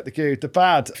Saracens get the Good. The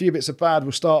bad, a few bits of bad.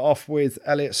 We'll start off with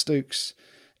Elliot Stooks'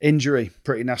 injury.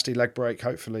 Pretty nasty leg break.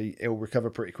 Hopefully he'll recover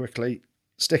pretty quickly.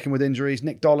 Sticking with injuries,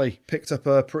 Nick Dolly picked up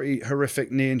a pretty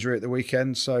horrific knee injury at the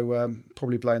weekend, so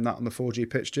probably blame that on the 4G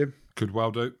pitch, Jim. Could well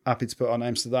do. Happy to put our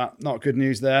names to that. Not good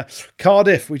news there.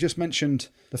 Cardiff, we just mentioned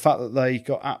the fact that they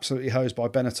got absolutely hosed by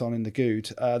Benetton in the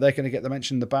Good. They're going to get the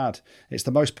mention in the bad. It's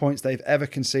the most points they've ever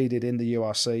conceded in the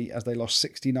URC as they lost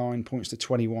 69 points to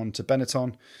 21 to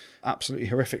Benetton. Absolutely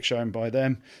horrific showing by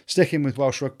them. Sticking with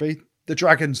Welsh rugby, the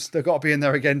Dragons, they've got to be in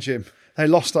there again, Jim. They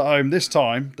lost at home. This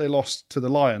time they lost to the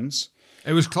Lions.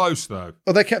 It was close, though.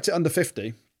 Well, they kept it under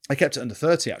 50. They kept it under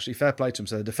 30, actually. Fair play to them.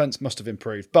 So the defence must have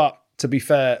improved. But to be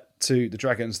fair to the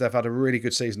Dragons, they've had a really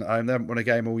good season at home. They haven't won a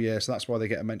game all year, so that's why they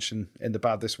get a mention in the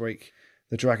bad this week.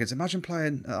 The Dragons. Imagine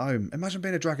playing at home. Imagine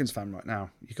being a Dragons fan right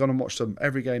now. You've gone and watched them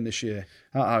every game this year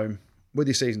at home with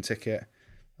your season ticket.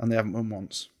 and they haven't won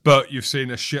once. But you've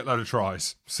seen a shitload of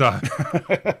tries, so...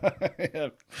 Yeah,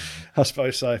 I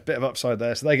suppose so. Bit of upside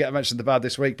there. So they get mentioned the bad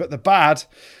this week. But the bad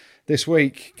this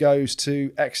week goes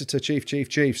to Exeter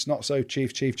Chiefs. Not so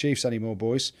Chiefs anymore,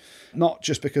 boys. Not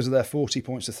just because of their 40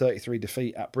 points to 33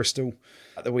 defeat at Bristol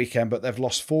at the weekend, but they've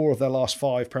lost 4 of their last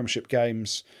 5 Premiership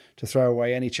games to throw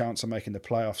away any chance of making the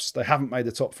playoffs. They haven't made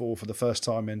the top 4 for the first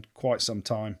time in quite some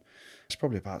time. It's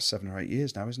probably about 7 or 8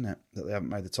 years now, isn't it, that they haven't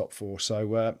made the top 4.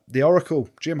 So the Oracle,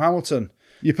 Jim Hamilton,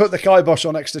 you put the kibosh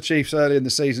on Exeter Chiefs early in the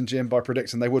season, Jim, by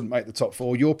predicting they wouldn't make the top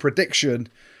 4. Your prediction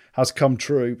has come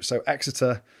true. So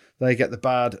Exeter, they get the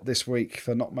bad this week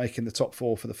for not making the top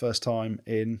 4 for the first time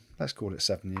in, let's call it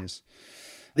 7 years.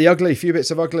 The ugly, few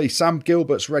bits of ugly. Sam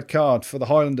Gilbert's red card for the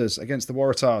Highlanders against the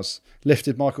Waratahs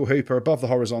lifted Michael Hooper above the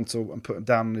horizontal and put him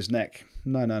down on his neck.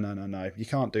 No. You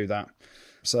can't do that.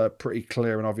 It's a pretty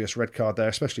clear and obvious red card there,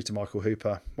 especially to Michael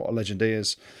Hooper. What a legend he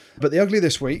is. But the ugly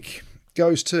this week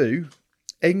goes to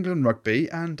England rugby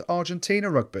and Argentina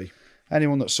rugby.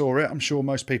 Anyone that saw it, I'm sure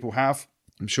most people have.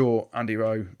 I'm sure, Andy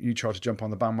Rowe, you tried to jump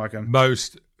on the bandwagon.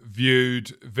 Most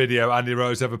viewed video Andy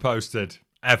Rowe's ever posted.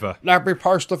 Ever. Let me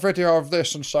post a video of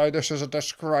this and say this is a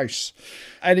disgrace.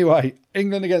 Anyway,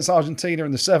 England against Argentina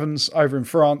in the sevens over in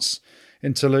France,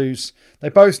 in Toulouse. They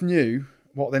both knew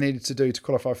what they needed to do to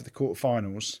qualify for the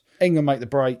quarterfinals. England make the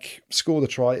break, score the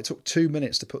try. It took 2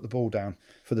 minutes to put the ball down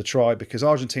for the try because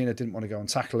Argentina didn't want to go and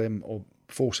tackle him or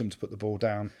force him to put the ball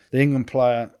down. The England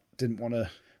player didn't want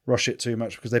to rush it too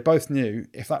much because they both knew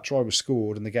if that try was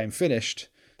scored and the game finished,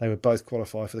 they would both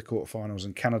qualify for the quarterfinals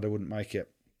and Canada wouldn't make it.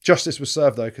 Justice was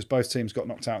served though because both teams got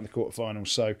knocked out in the quarterfinals.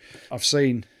 So I've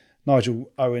seen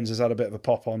Nigel Owens has had a bit of a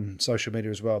pop on social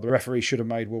media as well. The referee should have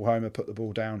made Will Homer put the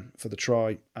ball down for the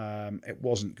try. It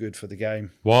wasn't good for the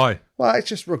game. Why? Well, it's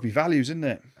just rugby values, isn't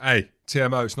it? Hey,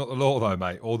 TMO, it's not the law though,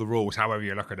 mate. Or the rules, however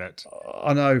you look at it.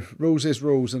 I know. Rules is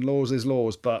rules and laws is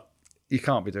laws, but you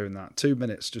can't be doing that. 2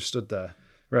 minutes just stood there.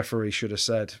 Referee should have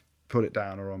said, put it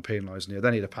down or I'm penalising you.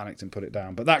 Then he'd have panicked and put it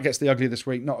down. But that gets the ugly this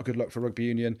week. Not a good look for rugby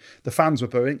union. The fans were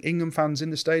booing. England fans in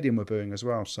the stadium were booing as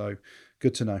well. So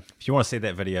good to know. If you want to see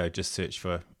that video, just search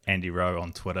for Andy Rowe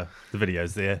on Twitter. The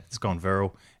video's there. It's gone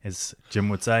viral, as Jim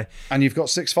would say. And you've got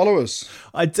 6 followers.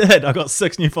 I did. I got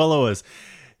 6 new followers.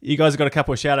 You guys have got a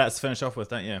couple of shout-outs to finish off with,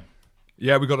 don't you?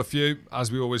 Yeah, we got a few,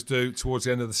 as we always do, towards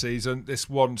the end of the season. This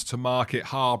one's to Market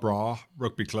Harborough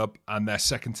Rugby Club and their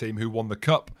second team who won the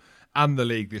Cup and the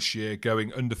league this year,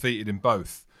 going undefeated in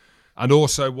both. And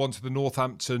also one to the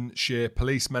Northamptonshire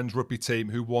Police men's rugby team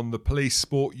who won the Police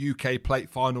Sport UK Plate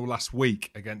final last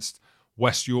week against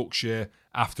West Yorkshire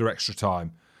after extra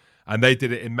time. And they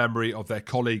did it in memory of their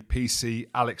colleague PC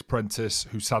Alex Prentice,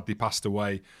 who sadly passed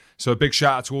away. So a big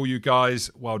shout out to all you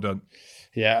guys. Well done.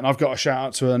 Yeah, and I've got a shout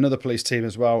out to another police team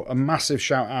as well. A massive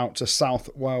shout out to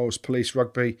South Wales Police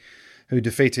Rugby, who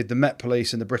defeated the Met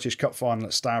Police in the British Cup final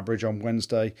at Stourbridge on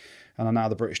Wednesday and are now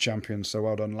the British champions. So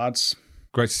well done, lads.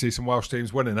 Great to see some Welsh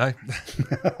teams winning, eh?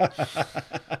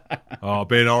 Oh,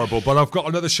 being horrible. But I've got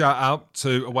another shout out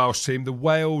to a Welsh team, the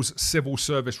Wales Civil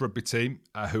Service Rugby team,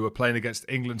 who are playing against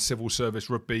England Civil Service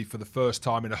Rugby for the first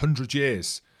time in 100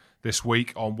 years this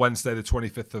week on Wednesday, the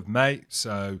 25th of May.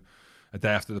 So a day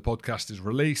after the podcast is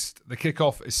released. The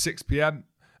kickoff is 6 p.m.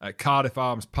 at Cardiff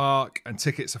Arms Park and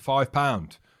tickets are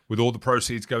 £5. With all the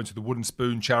proceeds going to the Wooden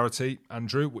Spoon charity,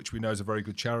 Andrew, which we know is a very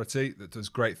good charity that does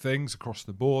great things across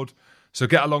the board. So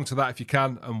get along to that if you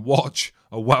can and watch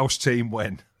a Welsh team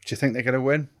win. Do you think they're going to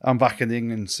win? I'm backing the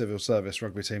England Civil Service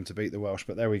Rugby team to beat the Welsh,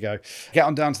 but there we go. Get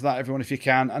on down to that, everyone, if you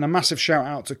can. And a massive shout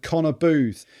out to Connor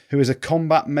Booth, who is a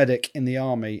combat medic in the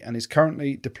army and is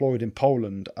currently deployed in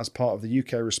Poland as part of the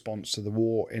UK response to the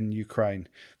war in Ukraine.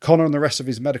 Connor and the rest of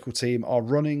his medical team are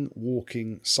running,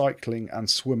 walking, cycling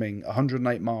and swimming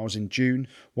 108 miles in June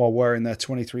while wearing their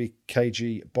 23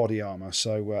 kg body armour.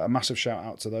 So a massive shout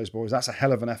out to those boys. That's a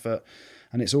hell of an effort.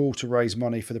 And it's all to raise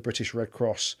money for the British Red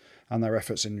Cross and their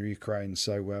efforts in Ukraine.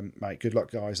 So, mate, good luck,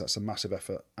 guys. That's a massive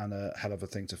effort and a hell of a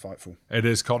thing to fight for. It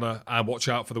is, Connor. And watch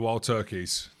out for the wild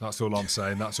turkeys. That's all I'm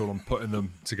saying. That's all I'm putting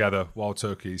them together, wild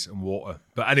turkeys and water.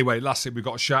 But anyway, lastly, we've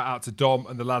got a shout out to Dom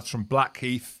and the lads from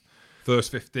Blackheath,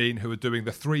 First 15, who are doing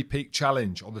the 3 Peak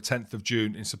Challenge on the 10th of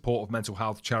June in support of mental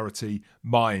health charity,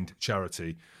 Mind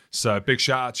Charity. So, big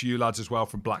shout out to you lads as well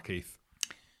from Blackheath.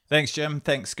 Thanks, Jim.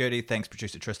 Thanks, Gertie. Thanks,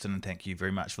 producer Tristan. And thank you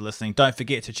very much for listening. Don't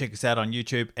forget to check us out on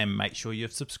YouTube and make sure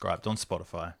you've subscribed on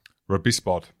Spotify. Rugby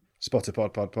Spod. Spotted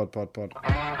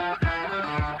pod.